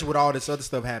 especially with all this other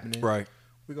stuff happening, Right.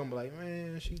 we gonna be like,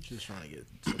 man, she just trying to get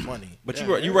some money. But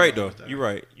you're right though. You're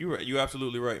right. You're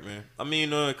absolutely right, man. I mean,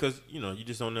 because you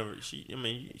just don't never. She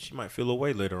might feel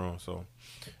away later on. So,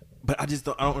 but I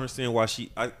don't understand why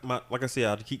like I said,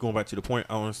 I keep going back to the point.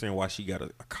 I don't understand why she got a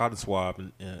cotton swab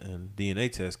and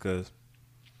DNA test because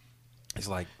it's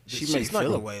like She may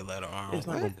feel away later on. It's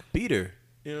not gonna beat her.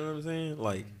 You know what I'm saying?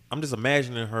 Like I'm just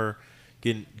imagining her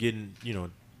getting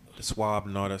the swab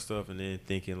and all that stuff, and then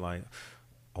thinking like,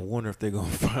 I wonder if they're gonna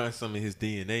find some of his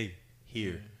DNA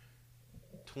here.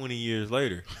 20 years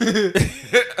later.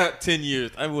 10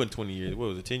 years. I wasn't 20 years. What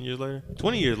was it, 10 years later?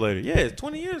 20 years later. Yeah, it's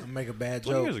 20 years. Make a bad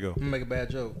 20 joke. years ago. I'm gonna make a bad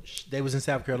joke. They was in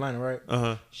South Carolina, right?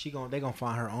 Uh-huh. They gonna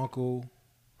find her uncle,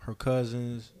 her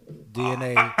cousins,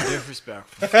 DNA.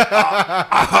 Disrespectful.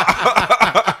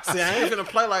 See, I ain't gonna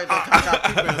play like that. 'Cause I got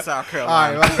people in South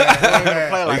Carolina. All right, I ain't gonna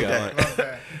play like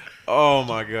that. Oh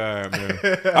my God, man!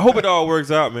 I hope it all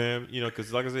works out, man. You know,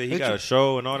 because like I said, he got a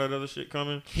show and all that other shit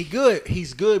coming. He good.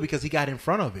 He's good because he got in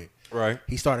front of it. Right.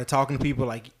 He started talking to people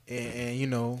like, and you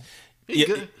know,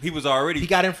 He was already. he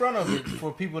got in front of it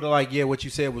for people to like, yeah, what you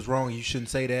said was wrong. You shouldn't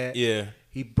say that. Yeah.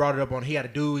 He brought it up on. He had a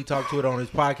dude. He talked to it on his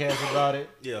podcast about it.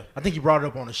 Yeah. I think he brought it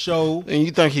up on the show. And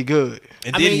you think he good?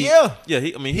 And I then mean, yeah. Yeah.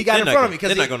 He got in front of it because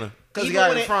they're not gonna. Because he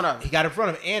got in front of it. He got in front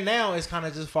of it, and now it's kind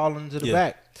of just falling to the Yeah.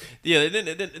 back. Yeah. I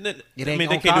mean,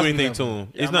 they can't do anything to him. Y'all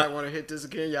It's might not. want to hit this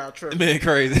again. Y'all tripping. Man,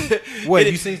 crazy. What?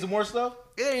 You seen some more stuff?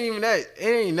 It ain't even that. It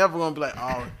ain't never gonna be like,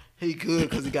 oh, he good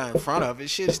because he got in front of it.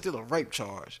 Shit is still a rape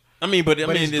charge. I mean, but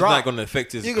But it's he's not dropped. going to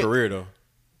affect his career though.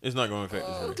 It's not going to affect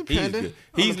his career. Depending He's good.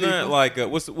 He's on the not people.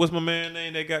 like what's my man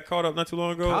name that got caught up not too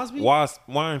long ago? Cosby?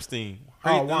 Weinstein.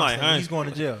 Oh, Like Weinstein. He's going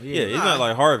to jail. Yeah, he's not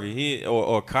like Harvey. He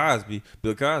or Cosby.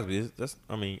 Bill Cosby. That's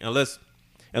I mean, unless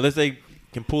they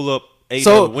can pull up 8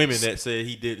 other women that said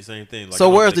he did the same thing. Like, So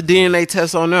where's the DNA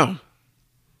test on them?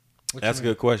 That's a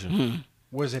good question.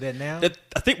 Where's it at now?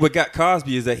 I think what got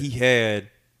Cosby is that he had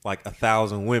like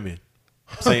 1,000 women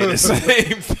saying the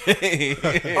same thing.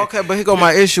 Okay, but here go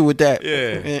my issue with that.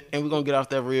 Yeah. And we're going to get off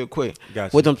that real quick.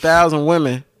 Gotcha. With them 1,000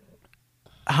 women,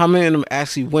 how many of them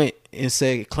actually went and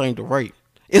said claimed the rape?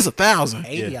 It's 1,000.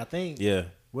 80, Yeah. I think. Yeah.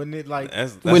 Wasn't it like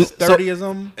That's When- 30 or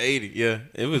something? 80. Yeah,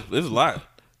 it was a lot.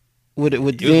 With It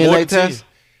was more DNA than test?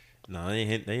 10. No, they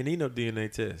ain't need no DNA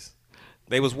test.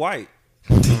 They was white.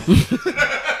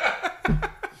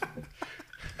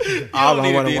 I don't don't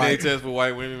need a want to DNA white. test for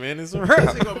white women, man. It's a Here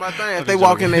wrap. go my thing. If I'm they just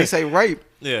walk in joking. and they say rape,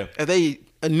 Yeah. if they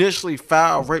initially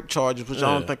file rape charges, which I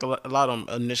Yeah. don't think a lot of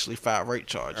them initially file rape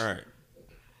charges. All right.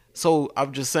 So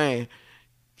I'm just saying,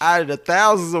 out of the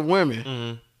thousands of women,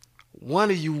 Mm-hmm. one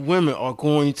of you women are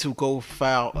going to go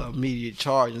file an immediate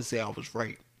charge and say I was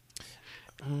raped.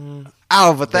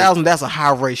 Out of 1,000, that's a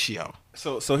high ratio.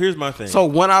 So here's my thing. So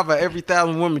one out of every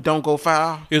 1,000 women don't go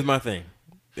file. Here's my thing,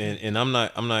 and I'm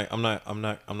not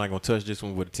gonna touch this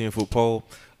one with a 10-foot pole.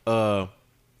 I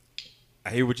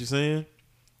hear what you're saying,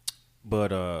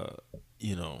 but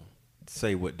you know,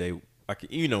 say what they.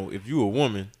 You know, if you a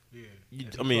woman,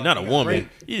 I mean, not a woman.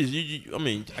 I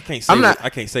mean, I can't say. I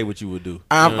can't say what you would do.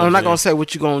 I'm not gonna say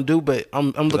what you're gonna do, but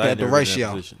I'm looking at the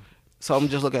ratio. Position. So I'm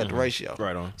just looking at the ratio.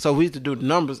 Right on. So we used to do the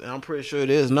numbers, and I'm pretty sure it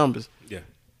is numbers. Yeah,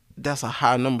 That's a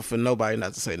high number for nobody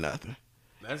not to say nothing.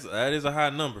 that is a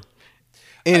high number.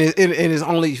 And it's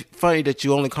only funny that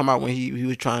you only come out when he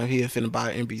was trying he was finna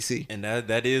buy NBC. And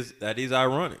that is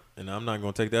ironic, and I'm not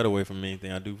gonna take that away from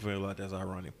anything. I do feel like that's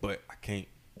ironic, but I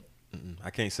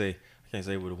can't say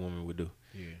what a woman would do.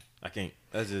 Yeah, I can't.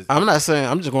 That's just. I'm not saying.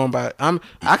 I'm just going by.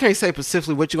 I can't say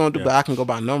specifically what you're gonna do, Yeah. but I can go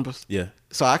by numbers. Yeah.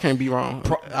 So I can't be wrong.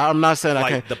 I'm not saying I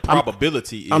Like can't. the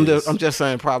probability I'm is. just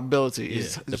saying probability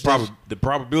is. Yeah, the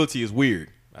probability is weird.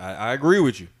 I agree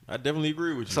with you. I definitely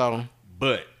agree with you. So,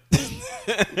 but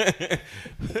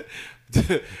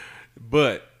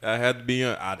but I had to be.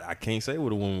 I can't say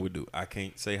what a woman would do. I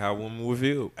can't say how a woman would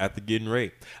feel after getting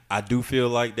raped. I do feel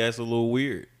like that's a little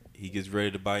weird. He gets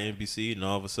ready to buy NBC, and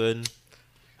all of a sudden,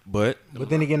 but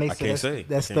then again, they I can't say. say that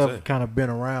I can't stuff say. kind of been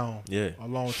around Yeah. a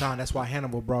long time. That's why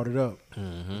Hannibal brought it up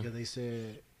Mhm. because they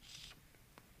said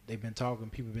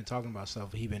people been talking about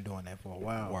stuff. He been doing that for a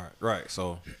while. Right.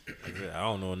 So like I said, I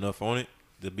don't know enough on it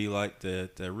to be like to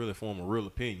really form a real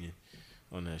opinion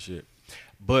on that shit.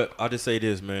 But I'll just say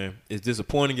this, man. It's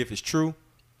disappointing if it's true.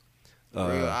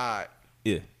 real odd.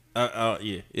 Yeah.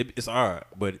 Yeah. It's alright,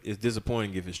 but it's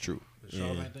disappointing if it's true. The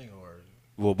Charlamagne thing, or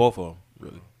Well, both of them,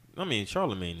 really. I mean,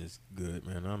 Charlamagne is good,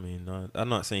 man. I mean, I'm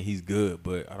not saying he's good,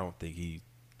 but I don't think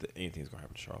anything's gonna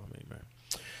happen to Charlamagne,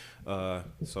 man.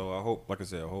 So I hope, like I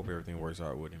said, I hope everything works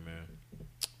out with him,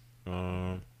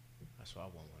 man. that's why I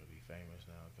wouldn't want to be famous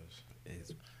now because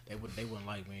they wouldn't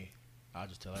like me. I'll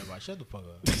just tell everybody, shut the fuck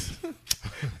up.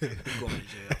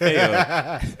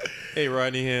 Hey,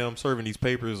 Rodney, here I'm serving these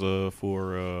papers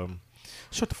for.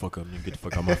 Shut the fuck up and get the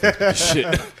fuck out of my face with this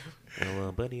shit.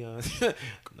 Well, buddy,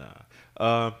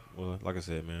 nah. Well, like I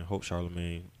said, man, hope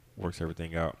Charlamagne works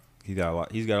everything out. He's got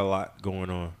a lot going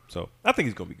on, so I think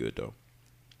he's gonna be good though.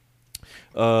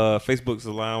 Facebook's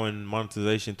allowing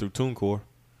monetization through TuneCore.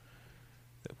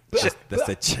 That's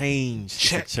the change.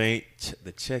 Check.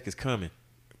 The check is coming.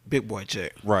 Big boy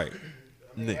check. Right.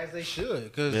 As they should,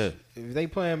 because Yeah. if they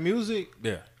playing music,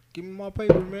 Yeah. give me my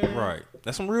paper, man. Right.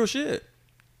 That's some real shit.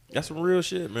 That's some real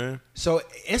shit, man. So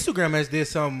Instagram has did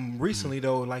something recently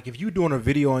though. Like if you doing a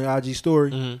video on your IG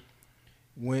story,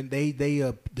 Mm-hmm. when they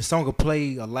the song will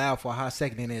play loud for a hot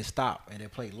second and then stop and then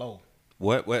play low.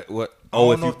 What? I Oh,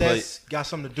 don't if know you if play. that's got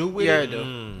something to do with Yeah, it. it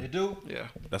do. It do? Yeah.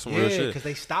 That's some real shit. because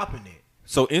they stopping it.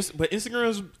 So, but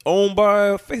Instagram's owned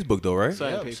by Facebook though, right?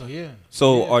 Same Yep, people. so yeah.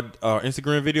 So Yeah. are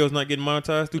Instagram videos not getting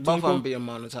monetized through Both of them TuneCore? being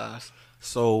monetized.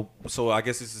 So I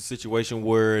guess it's a situation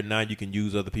where now you can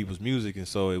use other people's music, and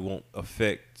so it won't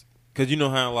affect. Because you know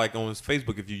how like on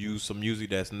Facebook, if you use some music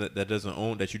that doesn't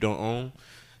own, that you don't own,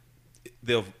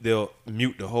 they'll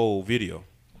mute the whole video.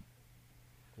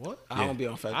 What? I don't be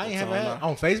on Facebook. I ain't so have I don't that know.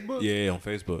 on Facebook. Yeah, on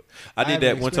Facebook. I did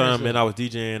haven't that one time, experienced man. that. I was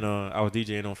DJing. I was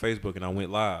DJing on Facebook, and I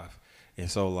went live, and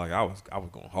so like I was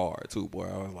going hard too, boy.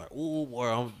 I was like, oh boy,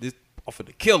 I'm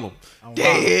finna kill him. Oh,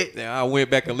 Dead. Then I went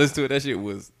back and listened to it. That shit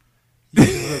was.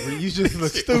 You just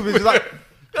look stupid. It's like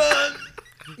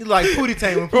you like Pootie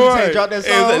Tang when Pootie Tang dropped that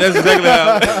song. That's exactly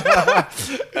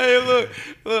how. Hey, look,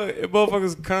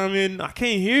 motherfuckers commenting. I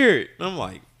can't hear it. I'm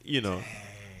like, yeah, That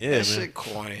man. shit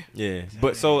corny. Yeah,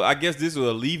 but so I guess this will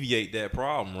alleviate that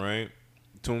problem, right?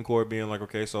 TuneCore being like,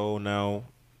 okay, so now,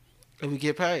 And we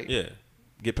get paid. yeah,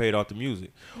 get paid off the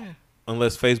music.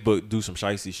 Unless Facebook do some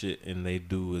shicey shit and they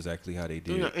do exactly how they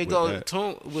did. You know, it with goes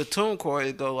that. with TuneCore.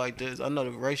 It go like this. I know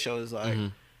the ratio is like,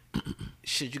 Mm-hmm.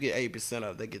 shit. You get 80%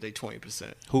 of. They get their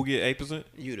 20%. Who get 8%?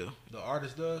 You do. The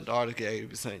artist does. The artist get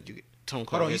 80%. You get TuneCore.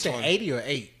 Hold on, you get said 20. 80 or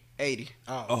 8? 80.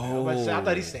 I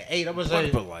thought he said 8. I was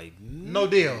like, But like, no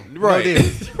deal. right? No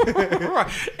deal. Right,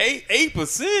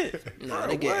 8%. No,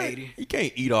 they get What? 80. You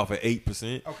can't eat off at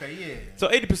 8%. Okay, yeah. So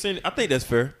 80%, I think that's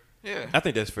fair. Yeah. I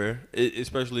think that's fair,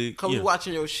 especially. Cause yeah. we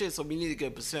watching your shit, so we need to get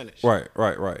a percentage. Right.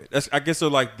 That's I guess so.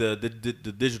 Like the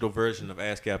digital version of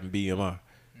ASCAP and BMI.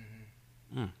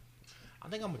 I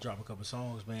think I'm gonna drop a couple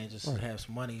songs, man. Just have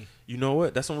some money You know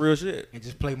what? That's some real shit. and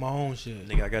just play my own shit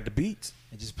Nigga, I got the beats.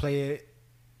 and just play it.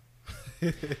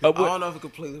 I don't know if it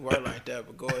completely work like that,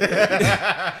 but go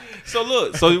ahead. So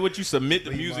look, so what you submit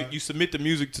the music? You submit the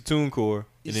music to TuneCore,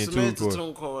 You and then submit to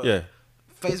TuneCore. TuneCore. Yeah.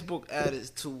 Facebook added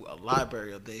to a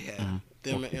library that they have,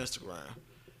 them and Instagram.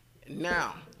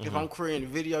 Now, if I'm creating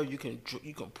a video, you can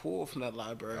pull from that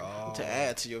library to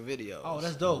add to your video. Oh,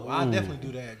 that's dope. I'll definitely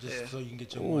do that just Yeah. so you can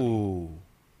get your money. Ooh,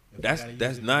 If you that's gotta use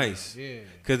that's it, nice. Yeah.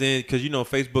 Cause you know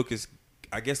Facebook is,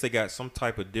 I guess they got some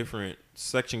type of different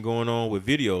section going on with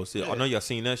videos. I know y'all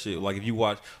seen that shit. Like if you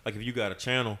watch, like if you got a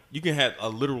channel, you can have a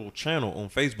literal channel on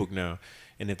Facebook now,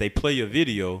 and if they play your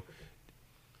video,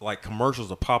 like commercials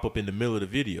will pop up in the middle of the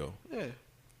video. Yeah.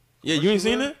 Yeah, you ain't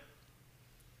seen that?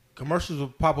 Commercials will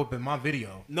pop up in my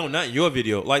video. No, not your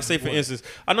video. Like say for instance,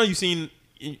 I know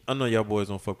y'all boys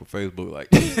don't fuck with Facebook like.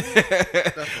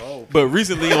 That's old. But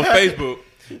recently on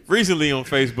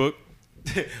Facebook,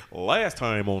 last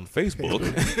time on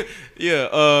Facebook, yeah,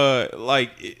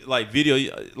 like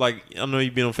video, like I know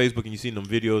you've been on Facebook and you seen them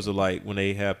videos of like when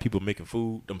they have people making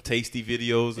food, them tasty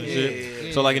videos and shit.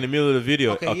 Yeah. So like in the middle of the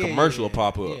video, Okay, a yeah, commercial yeah, will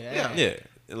pop up. yeah.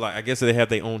 Like I guess they have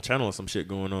their own channel or some shit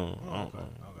going on. I don't Okay. know.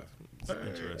 It's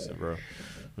interesting, bro.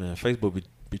 Man, Facebook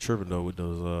be tripping though with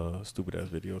those stupid ass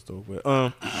videos though.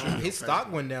 But His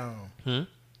stock went down.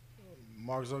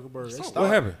 Mark Zuckerberg. His stock. what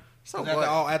happened? So After what?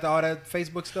 all that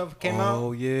Facebook stuff came out.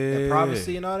 Oh yeah, That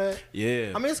privacy and all that.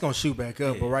 Yeah. I mean, it's gonna shoot back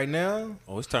up, but right now,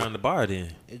 Oh, it's time to buy it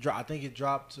then. I think it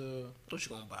dropped to. What you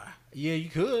gonna buy? Yeah, you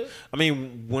could. I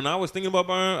mean, when I was thinking about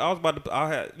buying,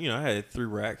 I had 3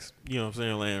 racks, you know what I'm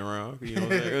saying, laying around. You know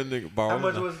what I'm saying? Nigga borrowed. How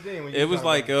much was it then? When you It was talking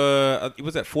like about it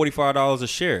was at $45 a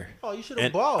share. Oh, you should have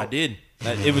And bought. I did.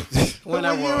 It was When What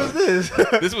that year was? was this?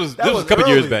 this was That a couple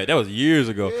years early. back. That was years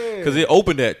ago. Yeah. Because it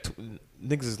opened at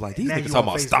niggas is like these Now niggas you talking on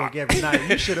about Facebook stock. every night.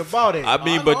 You should have bought it. I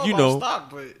mean, but you know, stock,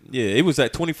 but yeah, it was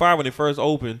at 25 when it first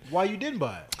opened. Why you didn't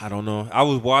buy it? I don't know. I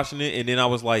was watching it and then I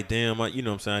was like, damn, you know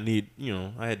what I'm saying? I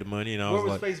need, I had the money and I Where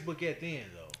was was like, Facebook at then,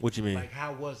 though? what you mean? Like,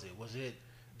 how was it? Was it?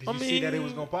 Did I you see that it mean,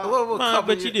 was gonna pop? Well, Nah, couple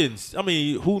but you years- didn't.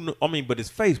 I mean, but it's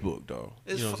Facebook though.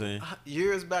 it's You know what I'm saying?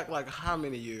 Years back, like how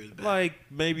many years back? Like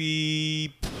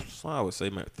maybe I would say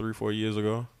 3-4 years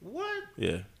ago. What?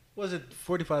 Yeah, Was it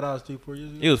 $45 3-4 years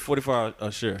ago? it was 45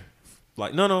 a share.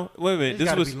 Like no, wait a minute. It's This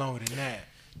gotta was be longer than that.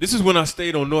 this is when I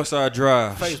stayed on Northside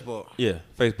Drive. Facebook. Yeah,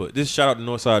 Facebook. This shout out to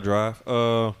Northside Drive.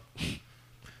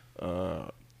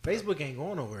 Facebook ain't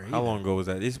going nowhere. How either. long ago was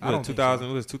that? It's I don't what, think 2000.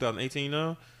 so. It was 2018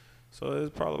 now, so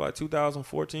it's probably like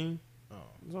 2014. Oh.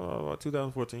 It's about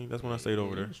 2014. That's when I stayed over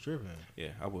You there. was tripping. Yeah,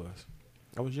 I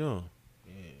was young.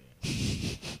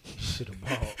 Should have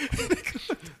bought.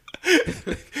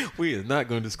 We is not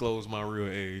going to disclose my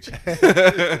real age.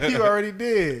 You already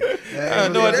did.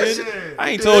 No, I didn't. I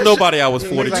ain't told nobody I was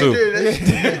 42.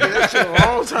 That shit a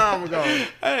long time ago.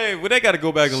 Hey, well, they got to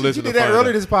go back and You listen did to that find earlier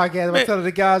out. this podcast. I'm Man. telling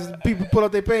the guys, people pull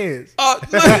up their pants.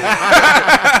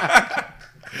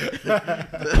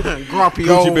 Grumpy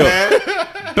old man.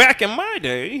 Back in my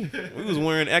day, we was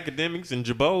wearing academics and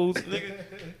jabots, nigga.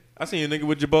 I seen a nigga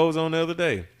with jabots on the other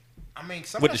day. I mean,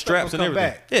 some with the straps and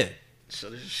everything. Back. Yeah.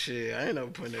 So shit, I ain't never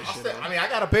putting that shit on. I mean, I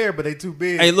got a pair, but they too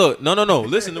big. Hey, look, no.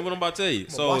 Listen to what I'm about to tell you.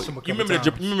 So you remember the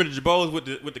jabots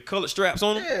with the colored straps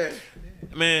on them? Yeah.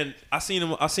 Man, I seen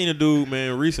a dude,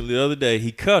 man, recently the other day.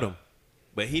 He cut them,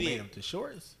 but he didn't. Made them to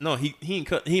shorts. No, he ain't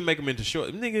cut. He ain't make them into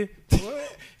shorts, nigga.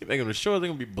 What? He make them to shorts. They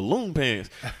gonna be balloon pants.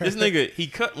 This nigga, he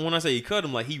cut. When I say he cut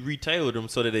them, like he retailored them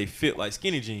so that they fit like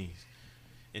skinny jeans,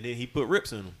 and then he put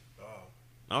rips in them.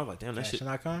 I was like, damn, that fashion shit.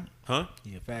 Icon? Huh?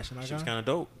 Yeah, fashion icon. Shit was kind of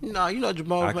dope. No, you know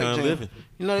Jamal make jeans. Living.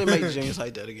 You know they make jeans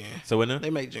like that again. So what now? They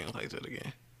make jeans like that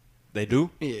again. They do?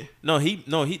 Yeah. No,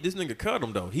 this nigga cut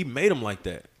them though. He made them like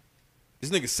that. This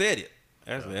nigga said it.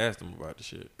 I actually asked him about the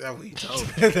shit. That's what he told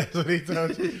me. That's what he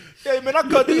told you. Hey man, I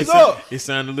cut these up. It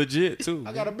sounded legit too.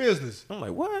 I got a business. I'm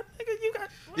like, what? Nigga,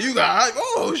 you got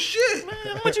oh shit.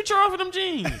 Man, how much you charge for them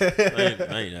jeans?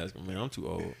 I ain't asking, man. I'm too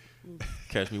old.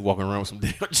 Catch me walking around with some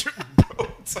damn bro.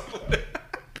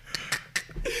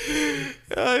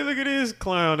 Hey, look at this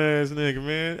clown ass nigga,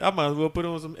 man. I might as well put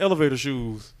on some elevator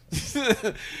shoes.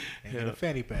 And a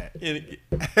fanny pack. Shit.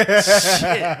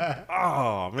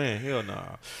 Oh man, hell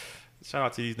nah. Shout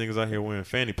out to these niggas out here wearing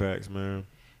fanny packs, man.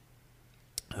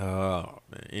 Man.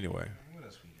 Anyway. What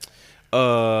else we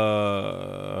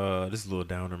got? This is a little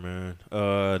downer, man.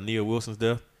 Nia Wilson's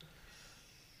death.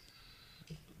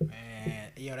 Man,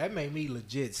 yo, that made me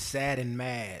legit sad and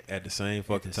mad At the same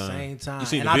fucking time. Same time. You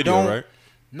seen And the video, right?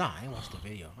 Nah, I ain't watched the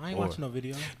video. I ain't watching no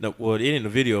video. No, well, it ain't the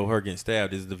video of her getting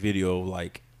stabbed. This is the video,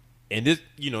 like, and this,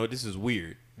 this is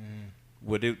weird.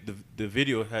 What the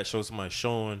video had showed somebody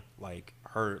showing like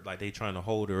her, like they trying to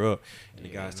hold her up, and the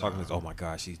guy's talking like, "Oh my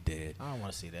God, she's dead." I don't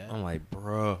want to see that. I'm like,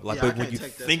 bruh, like, Yeah, but when you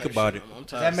think about it,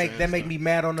 that make me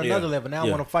mad on another level. Now I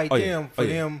want to fight them for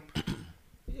them.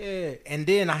 Yeah, and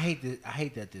then I hate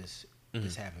that this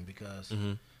happened because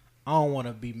I don't want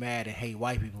to be mad and hate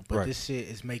white people, but this shit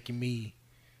is making me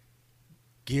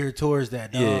geared towards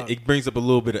that. Dog. Yeah, it brings up a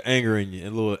little bit of anger in you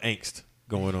and a little angst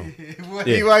going on. Why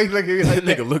you looking at That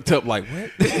nigga looked up like, what?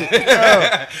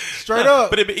 Straight up.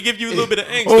 But it gives you a little bit of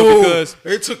angst though, because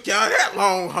it took y'all that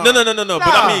long, huh? No. But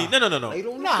I mean, no.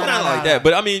 Not like that.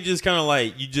 But I mean, just kind of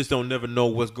like you just don't never know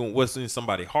what's in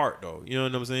somebody's heart, though. You know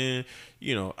what I'm saying?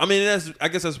 I mean, I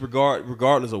guess that's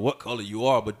regardless of what color you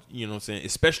are. But you know what I'm saying?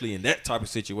 Especially in that type of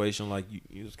situation, like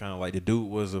you was kind of like the dude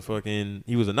was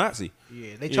he was a Nazi.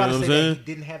 Yeah, they try to say that he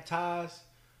didn't have ties,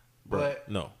 but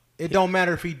no. It don't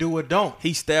matter if he do or don't.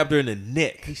 He stabbed her in the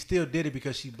neck. He still did it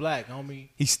because she's black, homie.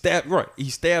 He stabbed her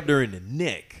in the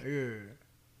neck. Yeah.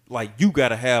 Like you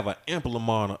gotta have an ample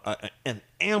amount of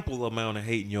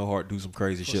hate in your heart. Do some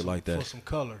crazy shit like that for some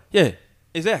color. Yeah,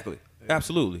 exactly. Yeah.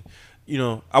 Absolutely.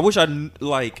 I wish I don't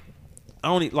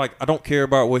care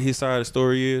about what his side of the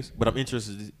story is, but I'm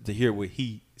interested to hear what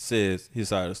he says his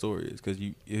side of the story is because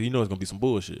you know it's gonna be some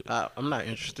bullshit. I'm not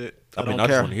interested. I just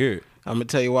want to hear it. I'm gonna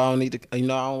tell you why I don't need to. I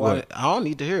don't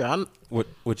need to hear it.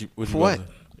 What you for what?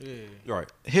 Yeah.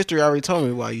 Right. History already told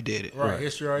me why you did it. Right.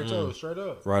 History already told straight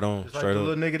up. Right on. It's straight like the up.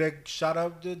 little nigga that shot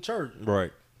up the church.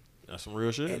 Right. That's some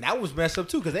real shit. And that was messed up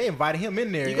too because they invited him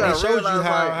in there. You and they showed you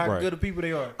realize, how good of people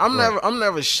they are. I'm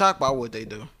never shocked by what they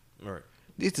do. Right.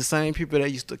 These the same people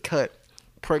that used to cut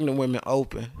pregnant women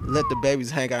open, let the babies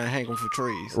hang out and hang them for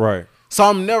trees. Right. So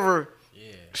I'm never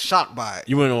shocked by it.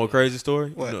 You want to know a crazy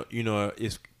story? What?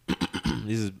 It's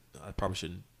I probably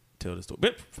shouldn't tell this story,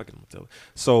 but fuck it, I'm gonna tell it.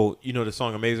 So the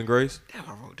song "Amazing Grace"? Damn,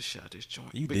 I wrote the shit out this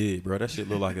joint. You did, bro. That shit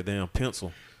look like a damn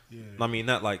pencil. Yeah. I mean,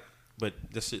 not like, but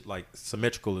that shit like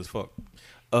symmetrical as fuck.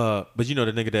 But the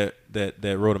nigga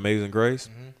that wrote "Amazing Grace,"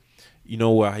 you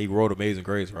know why he wrote "Amazing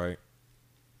Grace," right?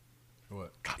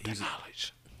 What? Drop that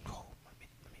knowledge.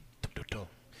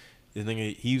 This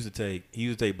nigga, he used to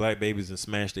take black babies and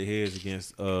smash their heads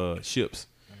against ships,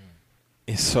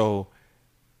 and so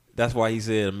that's why he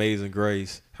said "Amazing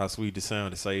Grace, how sweet the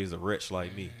sound that saves a wretch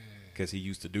like me," because he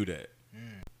used to do that.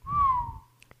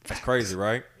 That's crazy,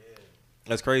 right?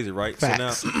 That's crazy, right?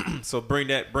 Facts. So now, so bring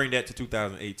that to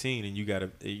 2018, and you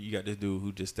got this dude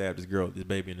who just stabbed this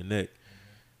baby in the neck.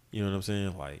 You know what I'm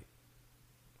saying?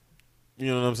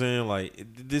 Like,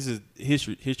 this is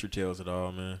history. History tells it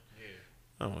all, man.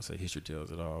 I don't want to say history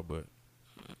tells it all, but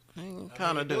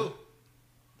Kind of do.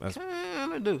 That's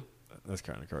kind of do. That's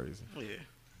kind of crazy. Yeah.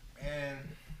 And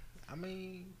I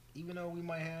mean, even though we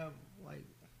might have like,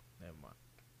 never mind.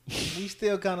 We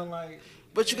still kind of like.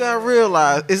 But you gotta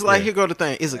realize, it's like here go the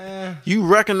thing. You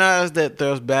recognize that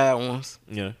there's bad ones.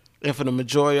 Yeah. And for the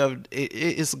majority of it,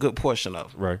 it's a good portion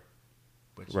of them. Right.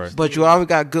 Right. But you always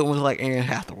got good ones like Anne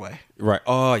Hathaway. Right.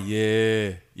 Oh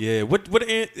yeah. What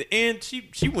Anne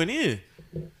she went in.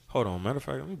 Hold on. Matter of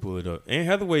fact, let me pull it up. Anne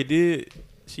Hathaway did.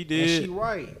 She did. And she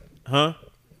right. Huh?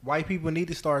 White people need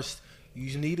to start.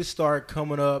 You need to start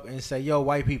coming up and say, "Yo,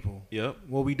 white people. Yep.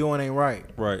 What we doing ain't right.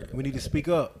 Right. We need to speak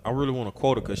up." I really want to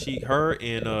quote her because her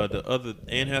and the other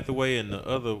Anne Hathaway and the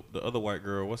other white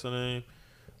girl. What's her name?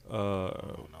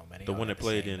 The one that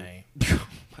played in. Oh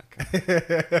my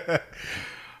God.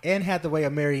 Anne Hathaway or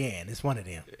Mary Ann. It's one of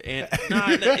them. Nah,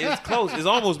 it's close. It's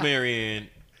almost Mary Ann.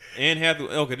 Anne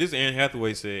Hathaway. Okay, this is Anne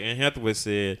Hathaway said. Anne Hathaway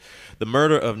said the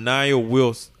murder of Nia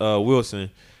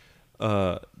Wilson.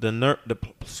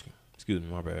 Excuse me,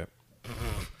 my bad.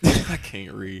 I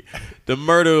can't read. The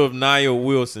murder of Nia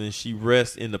Wilson. She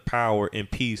rests in the power and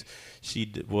peace.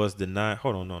 She was denied.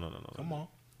 Hold on, no. Come on,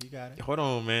 you got it. Hold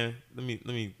on, man. Let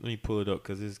me pull it up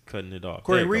because it's cutting it off.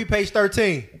 Corey, read page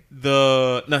 13.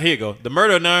 Here you go. The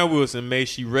murder of Nia Wilson, may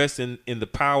she rest in the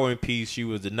power and peace she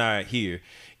was denied here,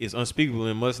 is unspeakable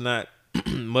and must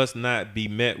not be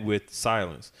met with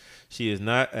silence. She is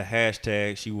not a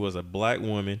hashtag. She was a black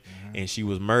woman, and she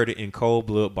was murdered in cold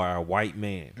blood by a white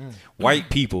man. White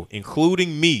people,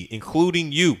 including me,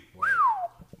 including you,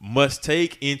 must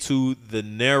take into the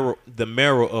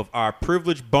marrow of our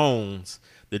privileged bones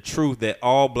the truth that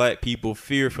all black people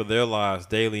fear for their lives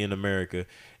daily in America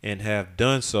and have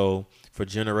done so for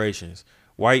generations.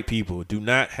 White people do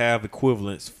not have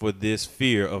equivalents for this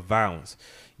fear of violence.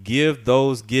 Given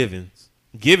those givens,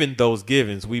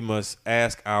 we must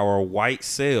ask our white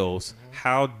selves,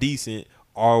 how decent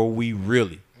are we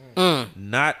really?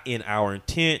 Not in our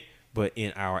intent, but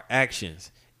in our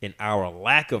actions, in our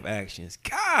lack of actions.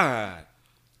 God.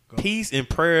 Peace and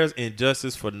prayers and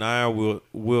justice for Nia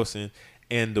Wilson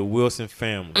and the Wilson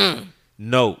family.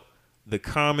 Note, the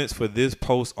comments for this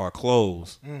post are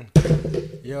closed.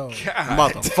 Yo,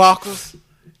 motherfuckers.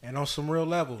 And on some real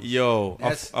levels. Yo,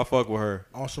 I fuck with her.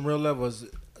 On some real levels,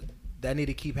 that need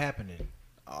to keep happening.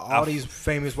 All these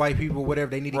famous white people, whatever,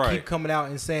 they need to keep coming out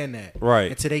and saying that.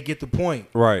 Right. Until they get the point.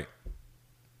 Right.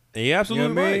 And you're absolutely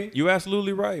You know what I right. mean? You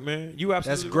absolutely right, man. You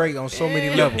absolutely That's great right. on so many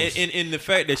levels. And the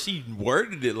fact that she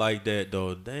worded it like that,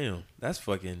 though, damn, that's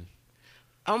fucking.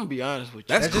 I'm gonna be honest with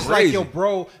you. That's just crazy. like your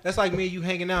bro. That's like me and you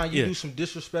hanging out. You do some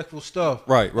disrespectful stuff.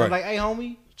 Right. I'm like, hey,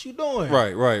 homie, what you doing? Right.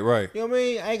 You know what I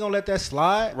mean? I ain't gonna let that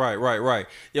slide. Right.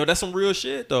 Yo, that's some real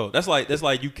shit though. That's like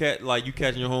you catching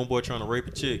your homeboy trying to rape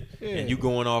a chick and you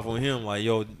going off on him like,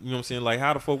 yo, you know what I'm saying? Like,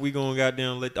 how the fuck we gonna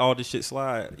goddamn let all this shit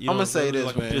slide? You know I'm gonna say this,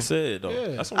 like man. I just said though. Yeah.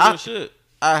 That's some real shit.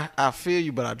 I feel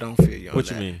you, but I don't feel you. What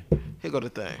you mean? Here go the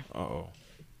thing. Uh-oh.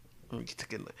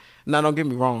 Now, don't get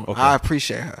me wrong. Okay. I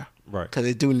appreciate her. Right. Because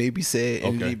it do need to be said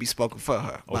and need to be spoken for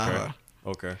her, by her.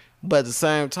 Okay. But at the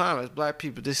same time, as black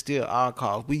people, this still our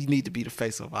cause. We need to be the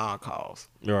face of our cause.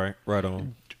 Right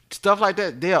on. Stuff like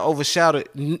that, they are overshadowed.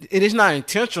 It is not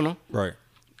intentional. Right.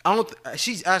 I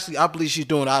believe she's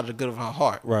doing it out of the good of her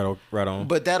heart. Right on.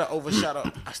 But that'll overshadow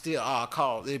still our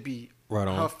cause. It'd be Right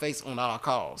on. her face on our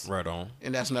cause. Right on.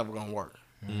 And that's never gonna work.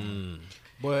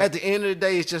 But at the end of the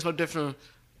day, it's just no different.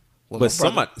 But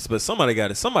somebody got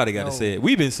to say it.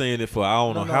 We've been saying it for I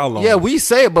don't know how long. Yeah, we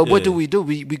say it, but what Yeah. do?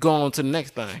 We go on to the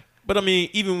next thing. But I mean,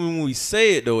 even when we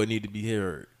say it though, it need to be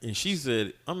heard. And she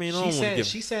said, I mean, I don't want to give.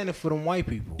 She's saying it for them white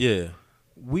people. Yeah.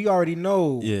 We already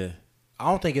know. Yeah. I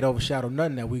don't think it overshadowed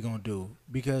nothing that we're gonna do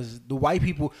because the white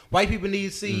people need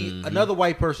to see another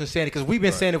white person saying it because we've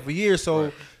been saying it for years.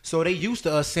 So they used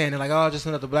to us saying it like, oh, just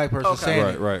another black person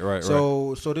saying it. Right.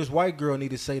 So this white girl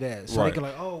need to say that so they can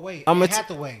like, oh wait, Anne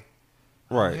Hathaway.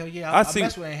 Right. Oh, hell yeah, I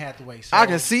mess with Anne Hathaway. So. I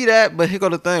can see that, but here go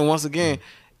the thing. Once again,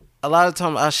 a lot of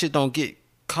times our shit don't get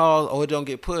called or it don't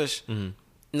get pushed.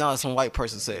 No, some white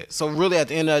person said. So really, at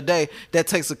the end of the day,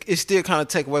 it still kind of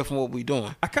take away from what we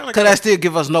doing. Because that still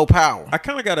give us no power. I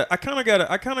kind of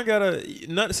gotta.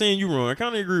 Not saying you wrong. I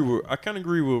kind of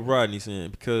agree with Rodney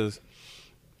saying because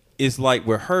it's like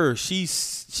with her,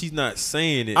 she's not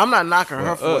saying it. I'm not knocking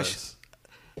her for us.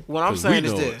 What I'm saying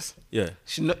is this. Yeah.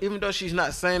 Even though she's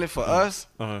not saying it for us,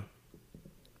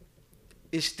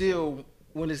 it's still.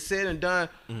 When it's said and done,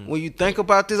 when you think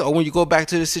about this or when you go back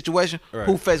to this situation,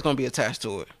 who face gonna be attached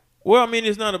to it? Well, I mean,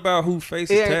 it's not about who face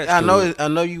attached to it. I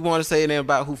know you want to say it ain't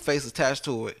about who face attached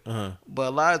to it. But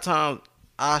a lot of times,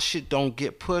 our shit don't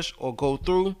get pushed or go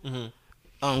through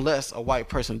unless a white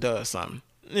person does something.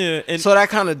 Yeah, and so that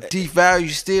kind of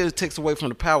devalue still takes away from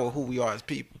the power of who we are as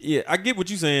people. Yeah, I get what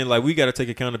you're saying. Like, we got to take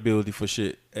accountability for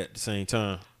shit at the same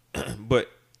time. But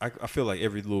I feel like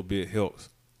every little bit helps.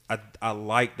 I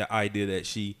like the idea that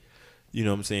she, you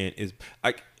know what I'm saying, is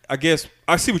I guess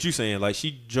I see what you're saying. Like,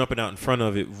 she jumping out in front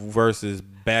of it versus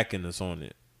backing us on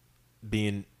it.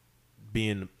 being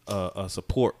a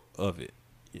support of it.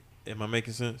 Am I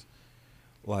making sense?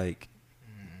 Like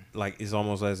it's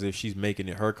almost as if she's making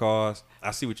it her cause.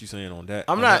 I see what you're saying on that.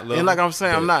 I'm not, and like I'm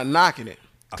saying, I'm not knocking it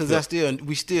because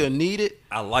we still need it.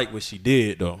 I like what she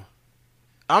did though.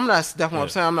 I'm not. That's what I'm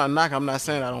saying. I'm not knocking. I'm not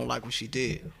saying I don't like what she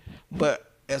did,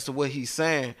 but as to what he's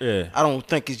saying, I don't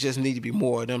think it just need to be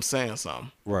more of them saying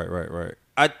something. Right.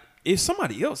 If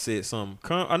somebody else said something,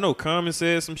 I know Common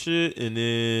said some shit, and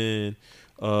then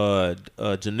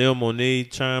Janelle Monáe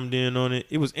chimed in on it.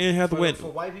 It was Anne Hathaway.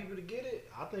 For white people to get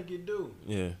it, I think it do.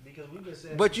 Yeah. Because we've been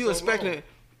saying. But you expecting it?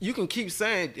 You can keep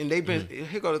saying, and they've been.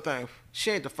 Here go the thing.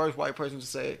 She ain't the first white person to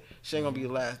say it. She ain't gonna be the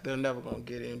last. They're never gonna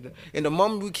get it. And the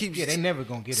moment we keep, they never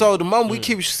gonna get it. So the moment we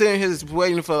keep sitting here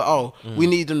waiting for, we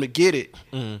need them to get it.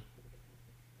 You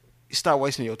start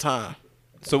wasting your time.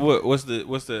 So what's the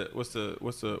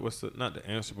not the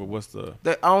answer, but what's the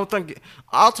I don't think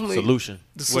ultimately solution?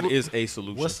 What is a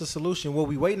solution? What's the solution? What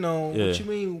we waiting on? Yeah. What you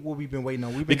mean? What we've been waiting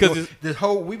on? We've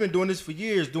been doing this for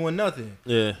years, doing nothing.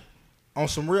 Yeah. On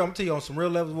some real, I'm gonna tell you on some real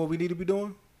levels, what we need to be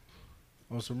doing.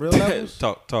 On some real levels,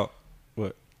 talk.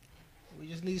 What? We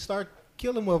just need to start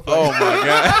killing motherfuckers. Oh my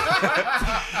god!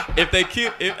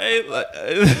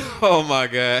 Oh my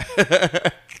god!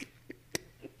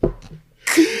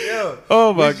 Yeah.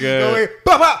 Oh my god!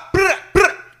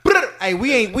 Hey,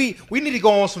 we need to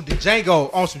go on some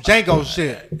Django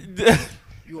shit.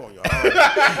 You on your own.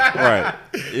 Right?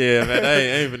 Yeah, man. I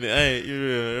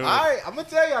ain't. All right, I'm gonna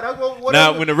tell y'all. That's what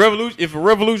now, when if a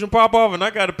revolution pop off and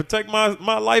I got to protect my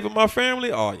life and my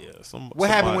family, oh yeah. What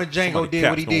happened when Django did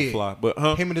what he did? But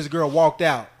him and this girl walked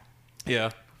out.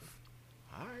 Yeah.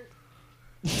 All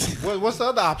right. What's the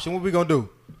other option? What we gonna do?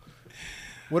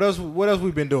 What else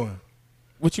we been doing?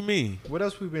 What you mean? What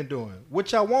else we been doing? What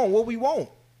y'all want? What we want?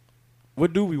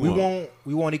 What do we want?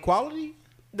 We want equality.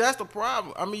 That's the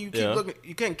problem. I mean, you keep looking.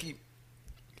 You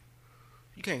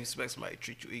can't expect somebody to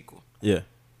treat you equal. Yeah.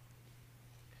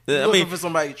 You're looking for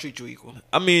somebody to treat you equal.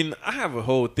 I mean, I have a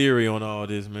whole theory on all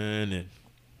this, man, and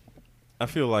I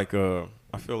feel like they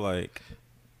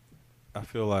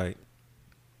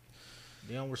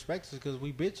don't respect us because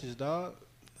we bitches, dog.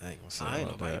 I ain't gonna say I ain't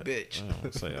all nobody that. bitch. I ain't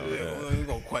gonna say all that. You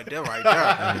gonna quite that right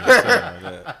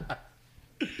there.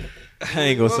 I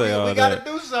ain't gonna say all that. We gotta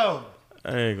do something.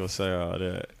 I ain't gonna say all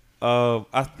that.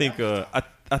 I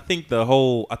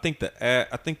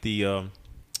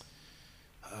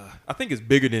think it's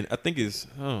bigger than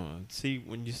see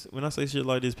when I say shit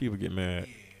like this, people get mad.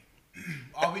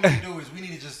 All we need to do is we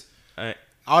need to just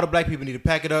all the black people need to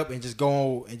pack it up and just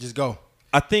go.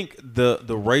 I think the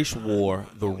race war,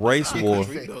 it's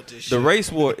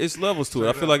levels to it.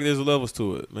 I feel like there's levels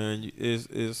to it, man.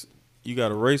 You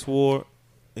got a race war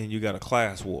and you got a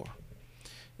class war.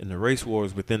 And the race war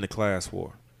is within the class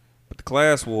war. But the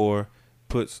class war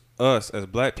puts us as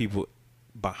black people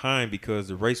behind because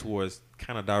the race war is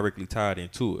kind of directly tied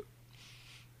into it.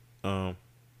 I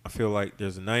feel like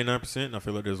there's a 99% and I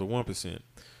feel like there's a 1%.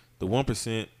 The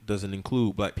 1% doesn't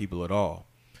include black people at all.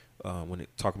 When they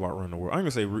talk about running the world, I'm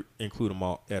going to say include them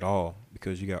all at all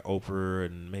because you got Oprah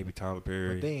and maybe Tyler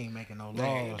Perry. But they ain't making no laws. They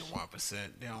ain't the 1%.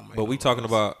 They don't make but we talking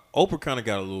about Oprah kind of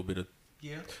got a little bit of.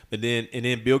 Yeah. And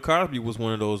then Bill Cosby was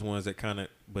one of those ones that kind of,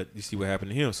 but you see what happened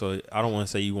to him. So I don't want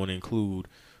to say you want to include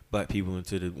black people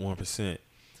into the 1%.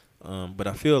 But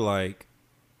I feel like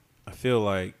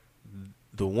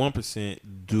the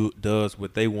 1% does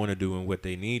what they want to do and what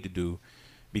they need to do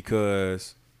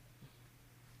because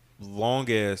long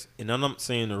as, and I'm not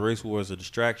saying the race war is a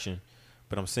distraction,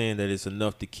 but I'm saying that it's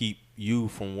enough to keep you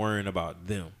from worrying about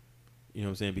them. You know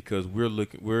what I'm saying? Because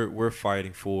we're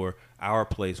fighting for our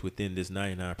place within this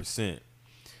 99%.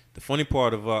 The funny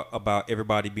part about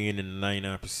everybody being in the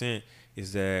 99%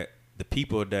 is that the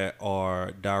people that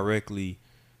are directly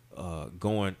not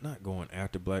going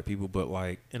after black people, but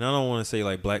like, and I don't want to say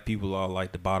like black people are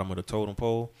like the bottom of the totem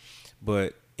pole,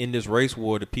 but in this race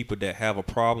war, the people that have a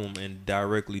problem and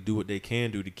directly do what they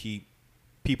can do to keep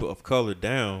people of color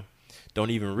down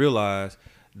don't even realize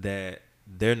that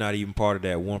they're not even part of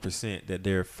that 1% that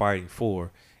they're fighting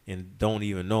for, and don't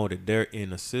even know that they're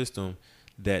in a system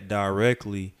that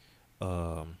directly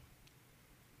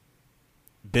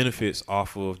benefits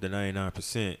off of the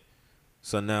 99%.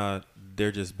 So now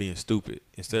they're just being stupid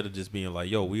instead of just being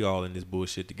like, yo, we all in this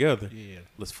bullshit together. Yeah.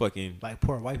 Let's fucking. Like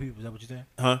poor white people, is that what you're saying?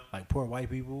 Huh? Like poor white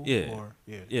people? Yeah. Or,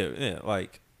 Yeah.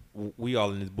 Like, we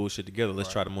all in this bullshit together.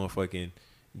 Let's try to motherfucking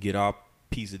get our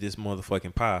piece of this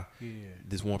motherfucking pie. Yeah.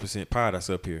 This 1% pie that's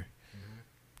up here.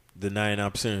 Mm-hmm. The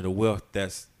 99% of the wealth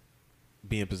that's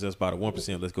being possessed by the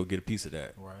 1%. Let's go get a piece of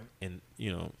that. Right. And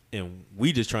and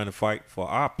we just trying to fight for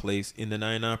our place in the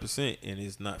 99%, and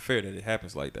it's not fair that it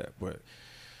happens like that. But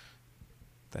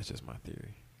that's just my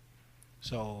theory.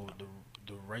 So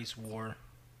the race war,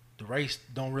 the race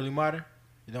don't really matter.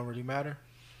 It don't really matter.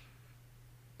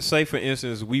 Say for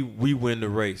instance, we win the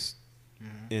race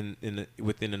within the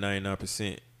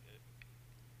 99%.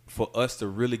 For us to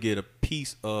really get a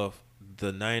piece of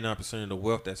the 99% of the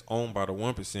wealth that's owned by the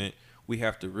 1%, we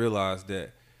have to realize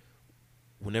that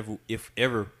if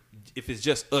it's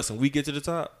just us and we get to the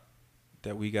top,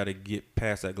 that we got to get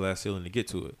past that glass ceiling to get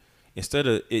to it. Instead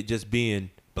of it just being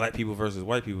black people versus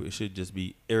white people, it should just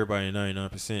be everybody in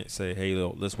 99% say, hey,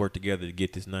 let's work together to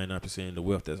get this 99% of the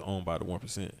wealth that's owned by the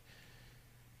 1%.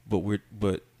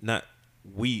 But not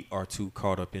we are too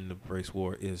caught up in the race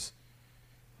war, is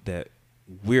that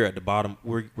we're at the bottom.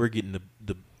 We're getting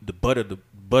the butt of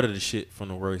the shit from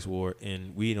the race war,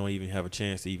 and we don't even have a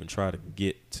chance to even try to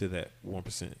get to that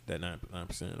 1%, that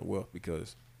 9% of the wealth,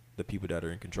 because the people that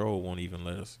are in control won't even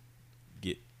let us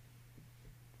get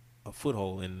a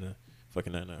foothold in the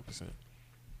fucking 99%.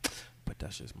 But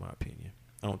that's just my opinion.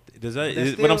 What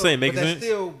I'm saying make sense?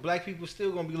 Still, black people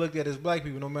still gonna be looked at as black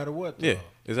people no matter what. Though. Yeah,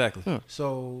 exactly.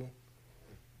 So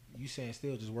you saying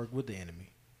still just work with the enemy?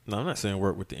 No, I'm not saying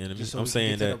work with the enemy. So I'm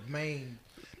saying that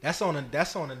that's on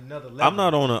another level. I'm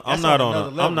not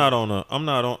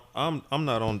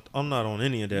on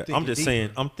any of that. I'm just saying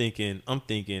I'm thinking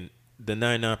the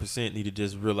 99% need to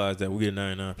just realize that we're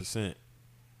 99%.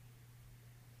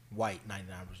 White 99%.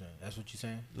 That's what you're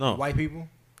saying? No. White people?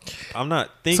 I'm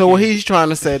not thinking. So what he's trying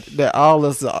to say that all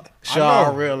of us should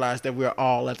all realize that we're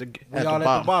all at the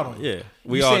bottom. Yeah,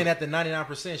 we saying that the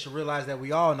 99% should realize that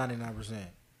we all 99%.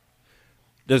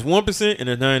 There's 1% and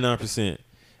there's 99%.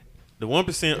 The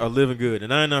 1% are living good. The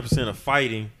 99% are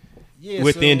fighting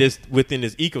within this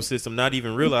ecosystem, not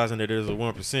even realizing that there's a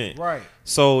 1%. Right.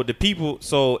 So the people,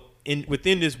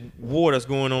 within this war that's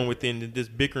going on, within this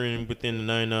bickering within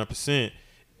the 99%.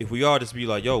 If we all just be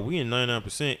like, yo, we in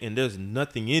 99% and there's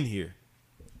nothing in here.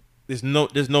 There's no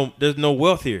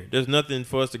wealth here. There's nothing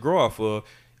for us to grow off of.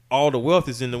 All the wealth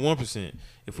is in the 1%.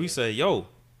 If we say, yo,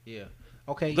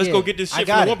 let's go get this shit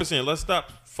from the 1%. Let's stop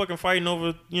fucking fighting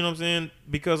over, you know what I'm saying,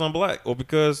 because I'm black, or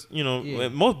because,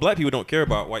 most black people don't care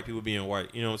about white people being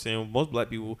white. You know what I'm saying? Most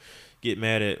black people get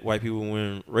mad at white people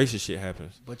when racist shit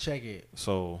happens. But check it.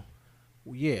 So,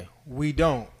 yeah, we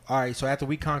don't. All right, so after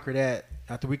we conquer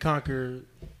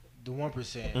the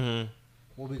 1%,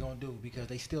 what we gonna do? Because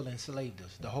they still enslaved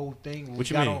us. The whole thing. What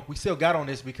you mean? We still got on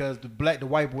this because the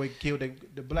white boy killed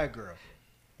the black girl.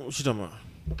 What you talking about?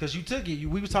 Because you took it.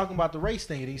 We was talking about the race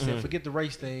thing, and he said, forget the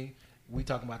race thing. We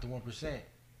talking about the 1%.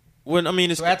 Well, I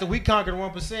mean, so after we conquer the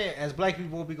 1%, as black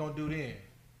people, what we gonna do then?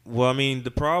 Well, I mean,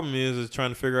 the problem is trying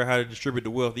to figure out how to distribute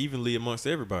the wealth evenly amongst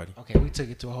everybody. Okay, we took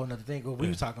it to a whole nother thing. We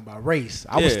was talking about race.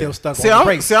 I was still stuck on the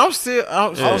race. I'm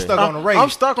stuck on the race. I'm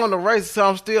stuck on the race, so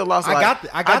I'm still lost. I got the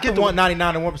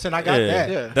 199 and 1%. I got that.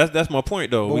 Yeah. That's my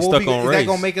point, though. But we stuck on race. Is that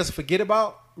gonna make us forget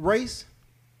about race?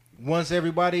 Once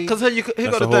everybody, because here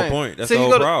go the whole point. That's the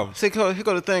whole problem. See, here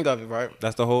go the thing of it, right?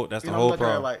 That's the whole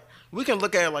problem. Like, we can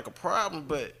look at it like a problem,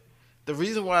 but the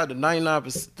reason why the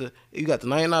 99%, you got the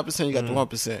 99%, you got the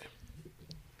 1%.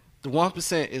 The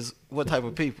 1% is what type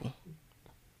of people?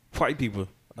 White people.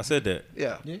 I said that.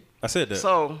 Yeah. I said that.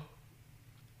 So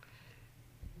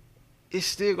it's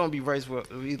still gonna be race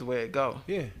either way it go.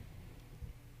 Yeah.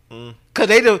 Cause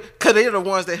they the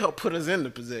ones that help put us in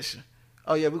the position.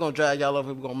 Oh yeah, we're gonna drag y'all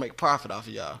over. We're gonna make profit off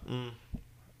of y'all.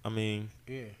 I mean,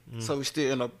 yeah. So we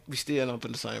still end up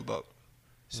in the same boat.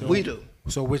 So we do.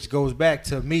 So which goes back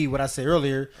to me what I said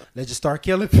earlier. Let's just start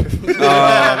killing people. Man.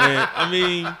 I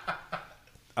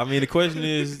mean, the question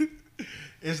is,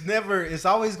 it's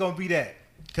always gonna be that,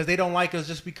 because they don't like us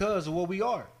just because of what we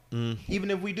are.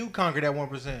 Even if we do conquer that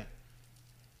 1%.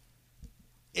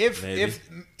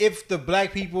 If the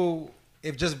black people,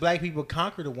 if just black people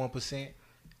conquer the 1%,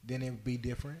 then it would be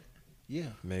different. Yeah,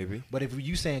 maybe. But if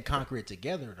you saying conquer it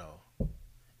together though,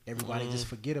 everybody just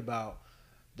forget about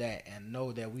that and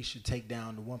know that we should take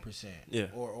down the 1%,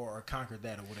 or conquer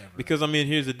that or whatever. Because I mean,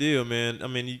 here's the deal, man. I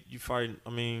mean, you fight. I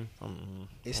mean,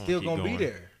 it's still gonna be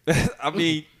there. I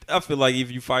mean, I feel like if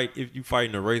you fight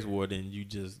in a race war, then you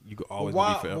could always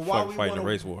be fighting a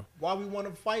race war. Why we want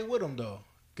to fight with them though?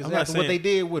 Because that's what they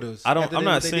did with us. I'm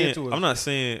not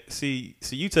saying. See,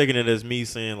 you taking it as me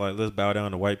saying like let's bow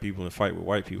down to white people and fight with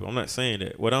white people. I'm not saying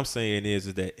that. What I'm saying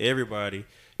is that everybody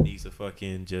needs to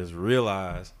fucking just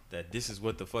realize that this is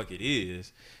what the fuck it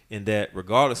is, and that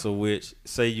regardless of which,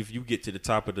 say if you get to the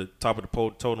top of the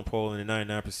totem pole in the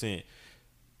 99%,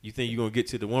 you think you're gonna get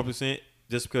to the 1%,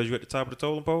 just because you're at the top of the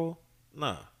totem pole?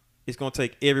 Nah. It's going to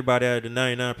take everybody out of the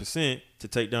 99% to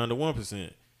take down the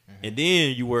 1%. And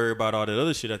then you worry about all that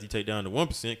other shit after you take down the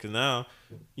 1%, because now,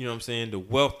 you know what I'm saying, the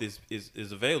wealth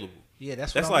is available. Yeah,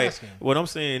 that's what I'm like, asking. What I'm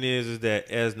saying is that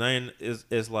as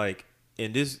like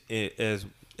in this, as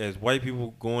white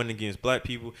people going against black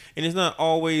people, and it's not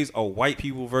always a white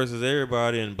people versus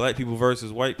everybody and black people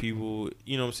versus white people.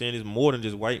 You know what I'm saying? It's more than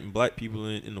just white and black people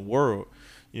in the world.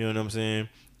 You know what I'm saying?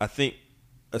 I think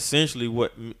essentially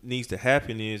what needs to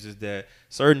happen is that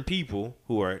certain people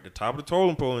who are at the top of the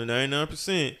totem pole in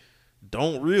 99%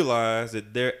 don't realize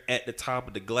that they're at the top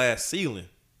of the glass ceiling.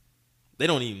 They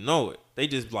don't even know it. They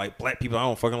just like, black people, I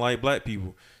don't fucking like black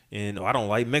people. And I don't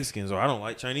like Mexicans, or I don't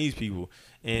like Chinese people.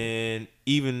 And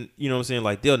even, you know what I'm saying,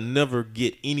 like, they'll never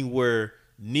get anywhere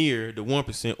near the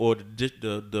 1% or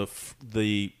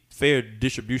the fair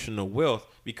distribution of wealth,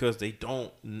 because they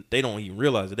don't even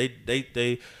realize it.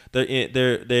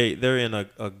 They're in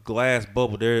a glass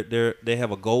bubble. They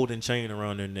have a golden chain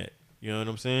around their neck. You know what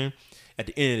I'm saying? At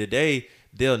the end of the day,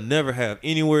 they'll never have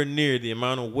anywhere near the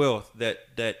amount of wealth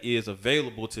that is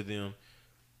available to them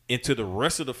into the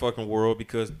rest of the fucking world,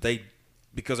 because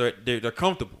they're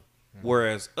comfortable.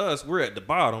 Whereas us, we're at the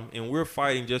bottom and we're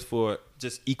fighting just for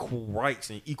equal rights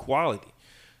and equality.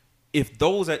 If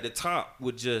those at the top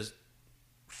would just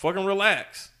fucking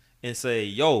relax and say,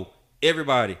 yo,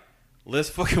 everybody, let's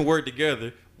fucking work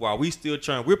together while we still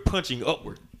trying. We're punching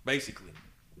upward, basically.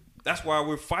 That's why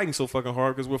we're fighting so fucking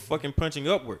hard, because we're fucking punching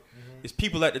upward. It's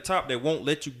people at the top that won't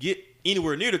let you get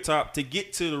anywhere near the top to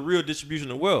get to the real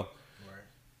distribution of wealth. Right.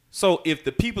 So if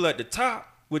the people at the top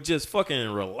would just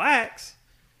fucking relax,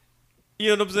 you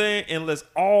know what I'm saying? And let's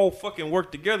all fucking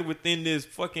work together within this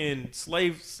fucking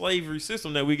slavery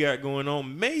system that we got going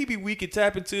on. Maybe we could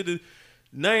tap into the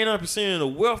 99% of the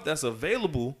wealth that's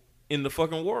available in the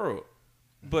fucking world.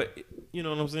 But you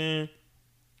know what I'm saying?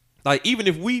 Like, even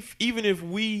if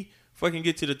we fucking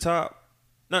get to the top,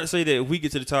 not to say that if we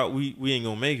get to the top, we ain't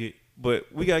gonna make it, but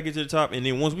we gotta get to the top, and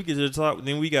then once we get to the top,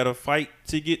 then we gotta fight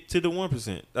to get to the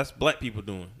 1%. That's black people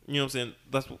doing. You know what I'm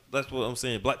saying? That's what I'm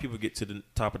saying. Black people get to the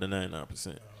top of the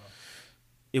 99%.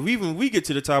 If we get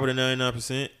to the top of the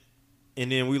 99%,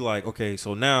 and then we like, okay,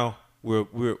 so now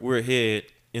we're ahead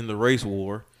in the race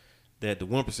war that the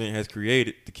 1% has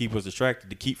created to keep us distracted,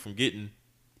 to keep from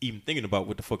even thinking about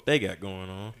what the fuck they got going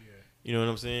on. Yeah. You know what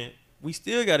I'm saying? We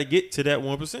still got to get to that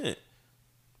 1%.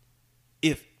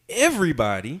 If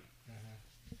everybody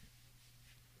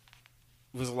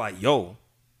was like, yo,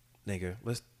 nigga,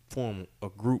 let's form a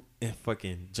group and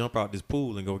fucking jump out this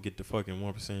pool and go get the fucking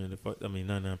 1% of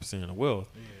 99% of the wealth,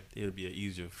 it'll be an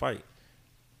easier fight.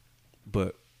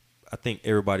 But I think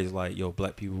everybody's like, yo,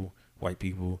 black people, white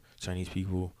people, Chinese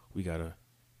people, we gotta,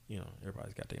 you know,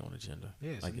 everybody's got their own agenda.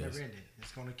 Yeah, it's never ended.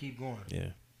 It's gonna keep going. Yeah.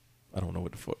 I don't know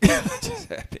what the fuck just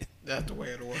happened. That's the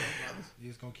way of the world, brother.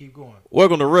 It's gonna keep going.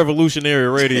 Welcome to Revolutionary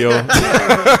Radio.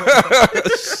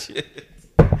 Shit.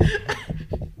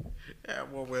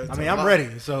 I mean, I'm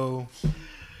ready, so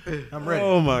I'm ready.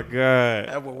 Oh my god.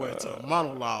 That one went to a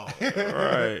monologue.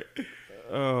 Right.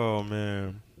 Oh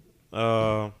man.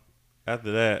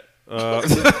 After that.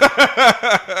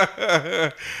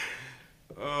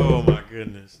 Oh my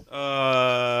goodness.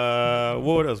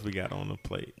 What else we got on the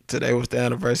plate? Today was the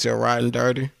anniversary of Riding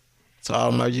Dirty. To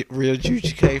all my real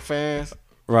UGK fans.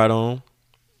 Right on.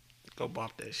 Go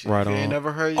bump that shit. Right you on. Ain't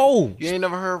never heard. Oh. You ain't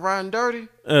never heard Riding Dirty?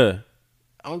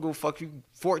 I don't go fuck you.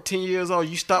 14 years old.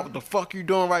 You stop what the fuck you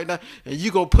doing right now, and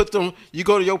you go put them. You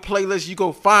go to your playlist. You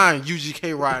go find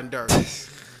UGK Riding Dirty.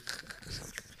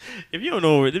 If you don't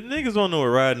know, if niggas don't know what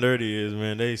Riding Dirty is,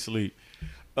 man, they sleep.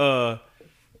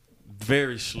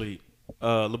 Very sleep.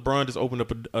 LeBron just opened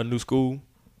up a new school.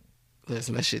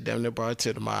 Listen, that shit damn near brought a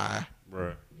tear to my eye.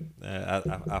 Bro,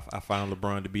 I found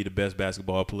LeBron to be the best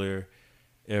basketball player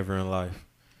ever in life.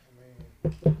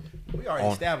 We already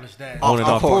established that. On and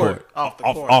off the court.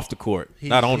 Off the court.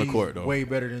 Not on the he's court, though. Way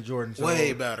better than Jordan. So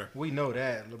way better. We know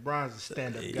that. LeBron's a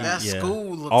stand-up guy. That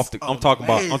school looks I'm talking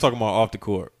about off the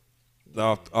court.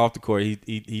 Off the court,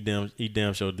 he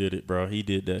damn sure did it, bro. He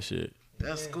did that shit.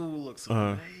 That school looks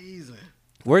amazing.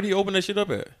 Where did he open that shit up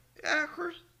at?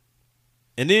 Akron.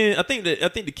 And then I think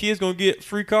the kid's gonna get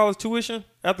free college tuition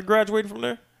after graduating from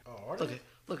there. Oh, look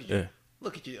at you. Yeah.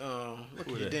 Look at you, look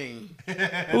at your Dean.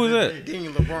 Who is that?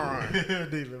 Dean LeBron.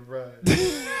 Dean LeBron.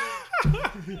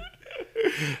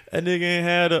 That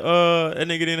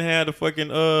nigga didn't have the fucking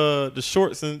the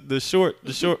shorts and the short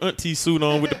auntie suit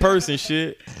on with the purse and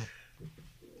shit.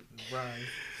 LeBron,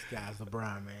 this guy's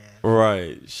LeBron, man.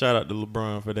 Right. Shout out to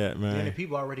LeBron for that, man. And the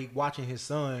people already watching his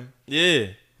son. Yeah.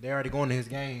 They already going to his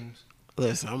games.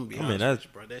 Listen, I'm gonna be honest with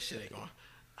you, bro. That shit ain't going.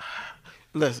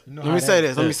 Listen, You know let how me that- say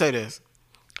this. Let me say this.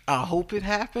 I hope it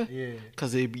happen. Yeah.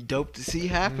 Cause it'd be dope to see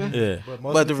happen. Yeah.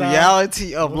 most But of the time-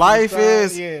 reality of most life of the time,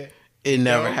 is yeah. it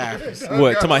never happens.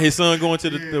 What? Talking about his son going to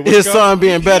the His son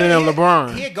being better than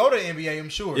LeBron. He'd go to the NBA, I'm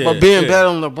sure. Yeah. But being better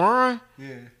than LeBron, Yeah.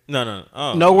 No.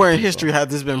 I don't nowhere in think so. history has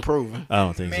this been proven. I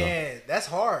don't think Man, that's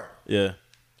hard. so. Yeah.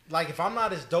 Like if I'm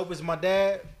not as dope as my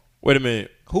dad Wait a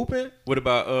minute. hooping, What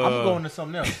about I'm going to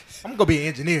something else. I'm gonna be an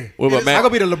engineer. What about Matt? I'm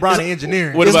gonna be the LeBron of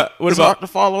engineering. What about It's hard to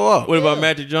follow up. what about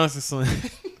Magic Johnson's son?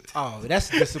 Oh, that's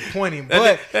disappointing.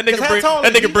 That But nigga 'cause bring, how tall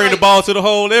that is he? nigga bring the Like- ball to the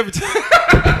hole every time.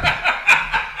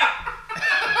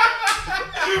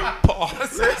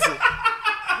 Pause.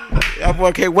 That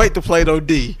boy can't wait to play no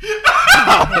D.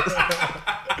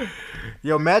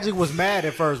 Yo, Magic was mad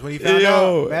at first when he found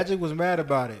Yo. out. Magic was mad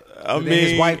about it. I And then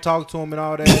his mean- wife talked to him and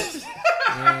all that.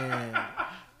 Man.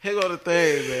 Here go the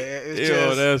thing, man. It's Yo,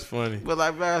 just, that's funny. but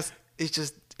like, man, it's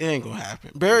just it ain't gonna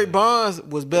happen. Barry Bonds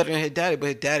was better than his daddy, but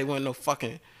his daddy wasn't no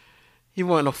fucking. He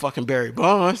wasn't no fucking Barry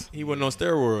Bonds. He wasn't on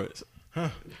steroids.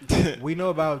 We know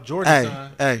about Jordan's Hey,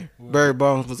 son. hey, Barry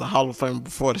Bonds was a Hall of Famer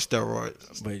before the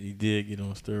steroids. But he did get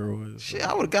on steroids. Shit,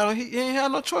 I would have got him. He ain't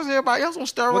had no choice. Everybody else on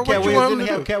steroids. What What Cat you Williams want him didn't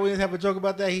to have? do? Cat Williams have a joke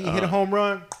about that. He hit a home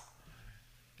run.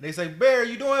 They say,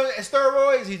 Barry, you doing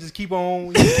steroids? He just keep on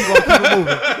moving. Yo,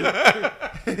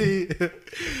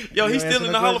 You he's wanna still answer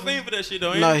in my the Hall of question? Fame for that shit,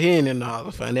 though, ain't No, he? he ain't in the Hall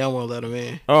of Fame. They don't want to let him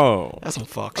in. Oh. That's some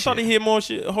fuck I shit. thought he hit more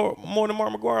shit, more than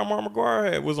Mark McGuire. Mark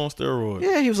McGuire was on steroids.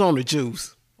 Yeah, he was on the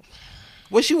juice.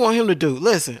 What you want him to do?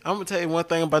 Listen, I'm gonna tell you one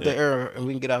thing about the era, and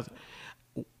we can get out.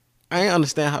 I ain't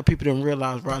understand how people didn't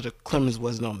realize Roger Clemens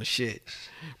wasn't on the shit.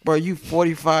 Bro, you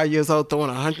 45 years old throwing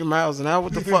 100 miles an hour.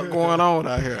 What the fuck going on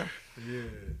out here?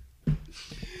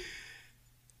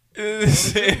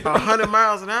 100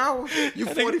 miles an hour? You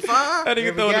 45? That nigga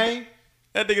Every throwing game?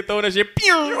 that nigga throwing that shit.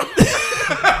 Pew!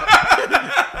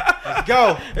 Let's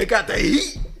go. They got the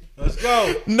heat. Let's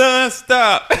go.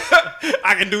 Non-stop.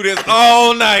 I can do this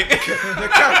all night.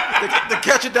 The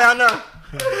catcher down there.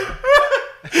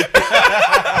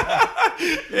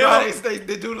 You know how they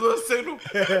do the little signal?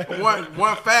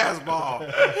 One fastball.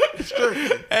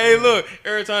 Strictly. Hey, look.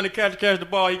 Every time the catcher catch the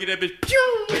ball, he get that bitch.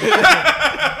 Pew!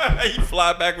 He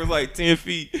fly backwards like 10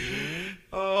 feet.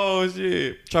 Oh,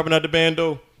 shit. Chopping out the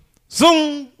bando.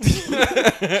 Zoom!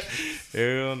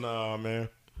 Hell nah, man.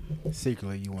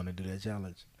 Secretly, you want to do that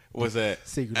challenge. What's that?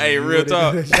 Secretly, Hey, you real wanna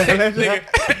talk. do that challenge?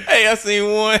 Nigga, hey, I seen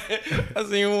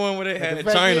one where they had the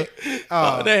China.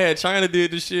 fat kid? They had China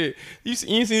did the shit. You ain't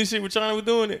seen the shit with China was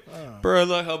doing it, bro.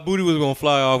 Like her booty was gonna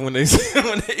fly off when they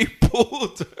when they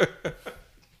pulled her.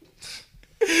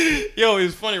 Yo,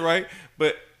 it's funny, right?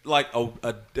 But like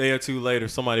a day or two later,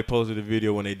 somebody posted a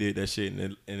video when they did that shit,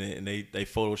 and they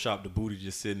photoshopped the booty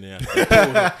just sitting there. They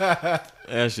pulled her.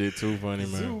 That shit too funny,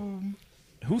 man.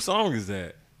 Whose song is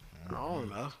that? I don't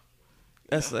know.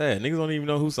 That's sad. Niggas don't even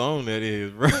know whose song that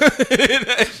is, bro.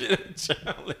 That shit a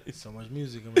challenge. So much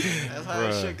music. That's how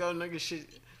that Bruh. shit go, nigga. Shit,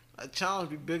 a challenge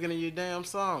be bigger than your damn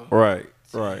song. Right.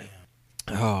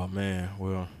 Oh, man.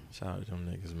 Well, shout out to them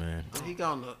niggas, man. He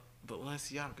got the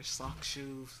Balenciaga sock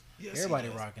shoes. Yes, Everybody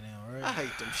he does. rocking them, I right?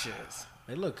 hate them shits.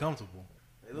 They look comfortable.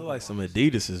 They look like some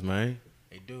Adidas's, man.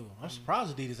 They do. I'm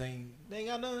surprised Adidas they ain't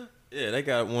got none. Yeah, they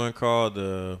got one called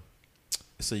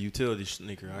it's a utility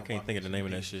sneaker. I can't think of the name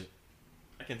of that shit.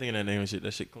 I can't think of that name of shit.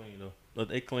 That shit clean though. But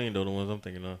they clean though. The ones I'm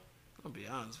thinking of. I'll be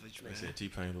honest with you, They man. said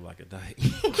T-Pain look like a dyke.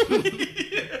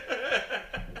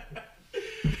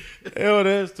 Hell,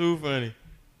 that's too funny.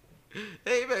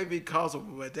 They may be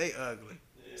comfortable, but they ugly.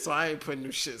 So I ain't putting new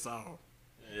shits on.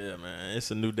 Yeah, man.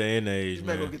 It's a new day and age, You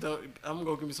better go man. get them. I'm gonna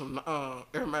go give me some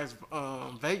Air Max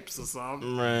vapes or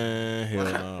something. Man, hell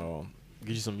no.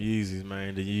 Get you some Yeezys,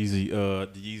 man. The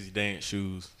Yeezy dance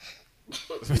shoes.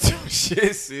 That's what your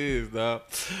shit is, dog.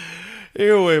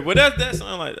 Anyway, but that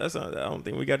sound like I don't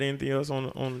think we got anything else on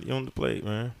the plate,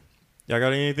 man. Y'all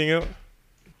got anything else?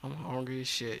 I'm hungry as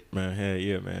shit. Man, hell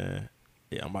yeah, man.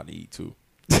 Yeah, I'm about to eat too.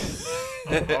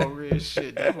 I'm hungry as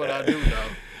shit. That's what I do, though.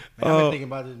 Man, I've been thinking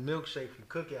about this milkshake from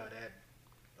Cookout at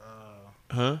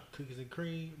Huh? Cookies and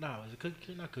Cream. No, is it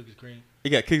cookies? Not Cookies and Cream. You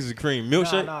got cookies and cream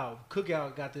milkshake? No,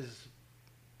 Cookout got this.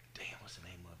 Damn, what's the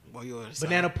name of it? Boy, you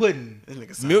Banana pudding. This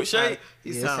nigga sound Milkshake? fat.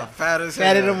 He Yeah, sound sound fat as hell.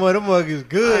 Fat in them mug is I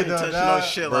good, ain't though. touching dog. no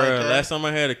shit Bruh, like that. last time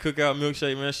I had a cookout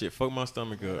milkshake, man, that shit fucked my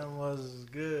stomach up. Them was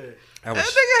good. I That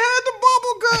was, nigga had the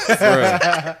bubble guts.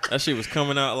 bruh, that shit was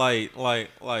coming out like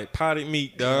potted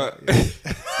meat, dog.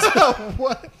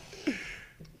 What?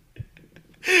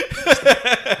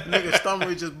 Nigga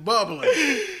stomach just bubbling.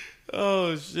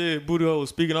 Oh shit, booty hole was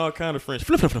speaking all kind of French.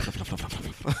 Flip, flip, flip, flip, flip, flip,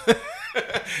 flip, flip.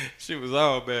 Shit Shit was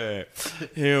all bad.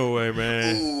 Anyway,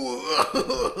 man.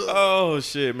 Oh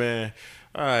shit, man.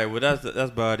 All right, well that's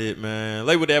about it, man.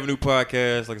 Lakewood Avenue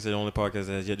podcast, like I said, the only podcast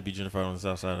that has yet to be gentrified on the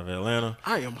south side of Atlanta.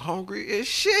 I am hungry as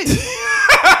shit.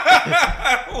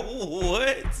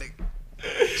 What?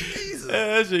 Jesus.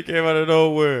 That shit came out of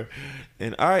nowhere.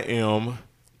 And I am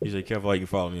DJ Kevlar. You can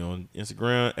follow me on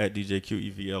Instagram at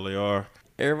DJQEVLAR.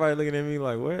 Everybody looking at me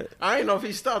like, what? I didn't know if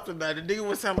he stopped or not. The nigga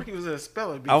would sound like he was in a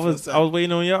spelling bee. I was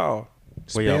waiting on y'all.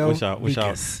 Wait, y'all, what's y'all?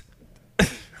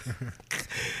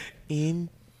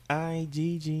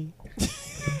 Nxggg.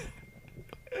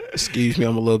 Excuse me,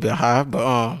 I'm a little bit high, but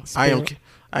I am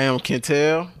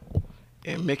Kentel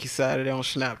and Mickey Saturday on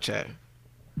Snapchat.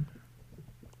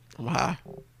 I'm high.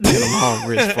 And I'm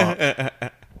hungry as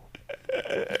fuck.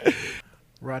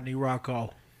 Rodney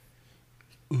Rocco.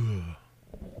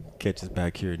 Catch us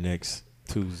back here next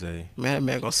Tuesday. Man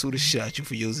gonna sue the shit out you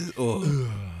for using You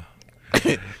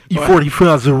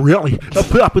 45s are really. I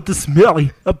pop at the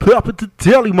smelly. I pop at the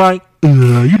telly, Mike.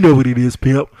 You know what it is,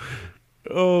 pimp.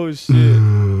 Oh shit.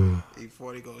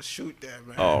 E40 gonna shoot that,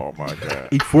 man. Oh my god.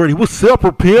 E40, what's up,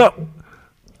 pimp? Up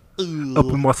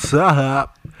in my side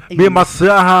hop. Me and my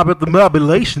side hop at the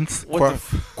Mobulations.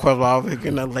 Quavlov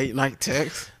getting a late night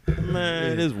text.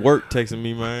 Man, this work texting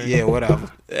me, man. Yeah,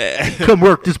 whatever. Come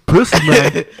work this pussy,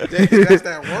 man. That's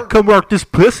that work. Come work this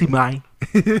pussy, man.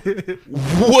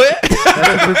 What?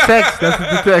 That's the text.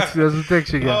 That's the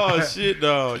text you got. Oh shit,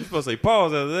 dog. You supposed to say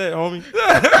pause after that, homie.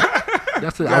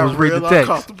 That's it. I was reading the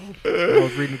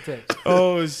text.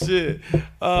 Oh shit.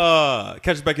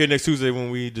 Catch us back here next Tuesday when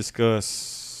we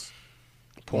discuss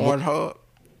Pornhub.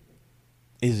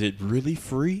 Is it really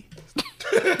free?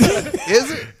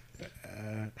 Is it?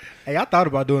 Hey, I thought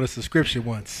about doing a subscription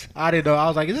once. I didn't know. I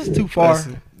was like, is this too far?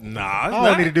 Nah, I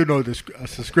don't need to do no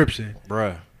subscription.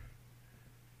 Bruh.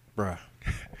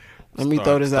 Let me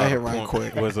throw this out here right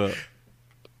quick. What's up?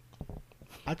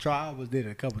 I did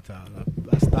it a couple times.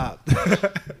 I stopped. Turn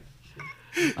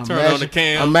on the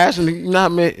cam. Imagine you not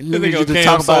niggas to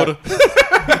talk soda.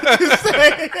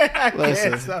 about.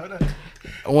 Listen.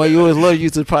 When you was little, you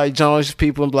used to probably join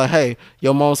people and be like, hey,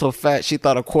 your mom's so fat, she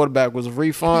thought a quarterback was a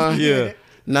refund. Yeah.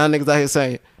 Now niggas out here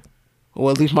saying,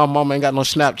 well, at least my mom ain't got no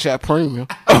Snapchat premium.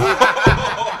 Wait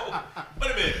a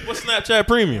minute. What's Snapchat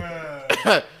premium?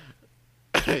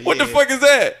 What the fuck is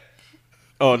that?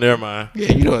 Oh, never mind.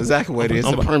 Yeah, you know exactly what it is.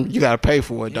 Premium. You got to pay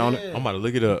for it, don't it? I'm about to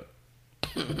look it up.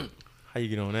 How you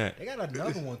get on that? They got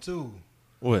another one, too.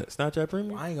 What? Snapchat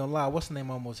premium? I ain't gonna lie. What's the name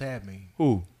almost had me?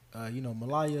 Who?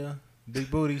 Malaya.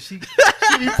 Big booty. She be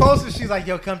posting. She's like,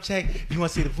 yo, come check. You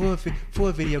want to see the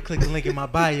full video? Click the link in my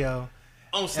bio.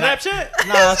 On Snapchat?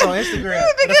 Nah, it's on Instagram.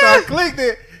 So I clicked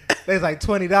it. There's like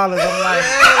 $20. I'm like,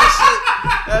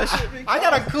 I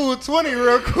got a cool 20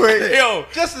 real quick. Yo,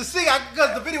 just to see,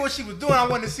 because the video what she was doing, I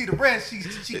wanted to see the brand.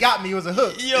 She got me. It was a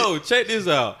hook. Yo, check this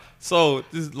out. So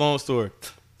this is a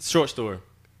short story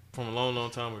from a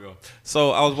long time ago.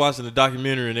 So I was watching the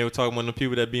documentary and they were talking about the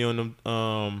people that be on them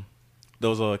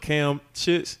those cam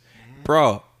shits.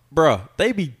 Bro,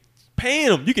 they be paying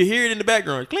them. You can hear it in the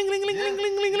background. Cling, cling, cling, cling,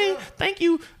 cling, cling, cling. Thank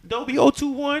you, Dolby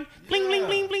 021. Cling, cling,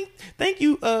 cling, cling. Thank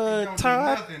you, Todd.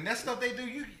 That stuff they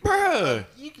do, Bruh.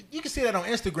 You can see that on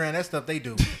Instagram. That stuff they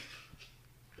do.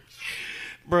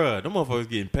 Bruh, them motherfuckers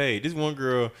getting paid. This one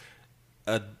girl,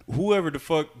 whoever the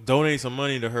fuck donated some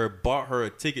money to her, bought her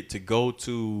a ticket to go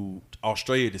to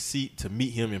Australia to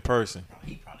meet him in person.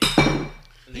 He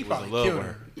probably killed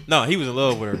her. No, he was in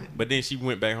love with her, but then she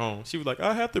went back home. She was like,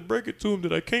 I have to break it to him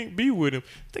that I can't be with him.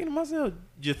 Thinking to myself,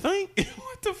 you think?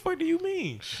 What the fuck do you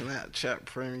mean? Snapchat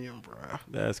premium, bro.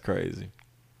 That's crazy.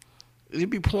 It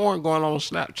be porn going on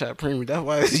Snapchat premium. That's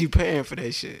why you paying for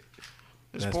that shit.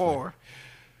 It's porn.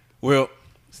 Well,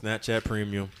 Snapchat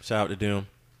premium. Shout out to them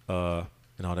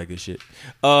and all that good shit.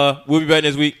 We'll be back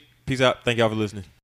next week. Peace out. Thank y'all for listening.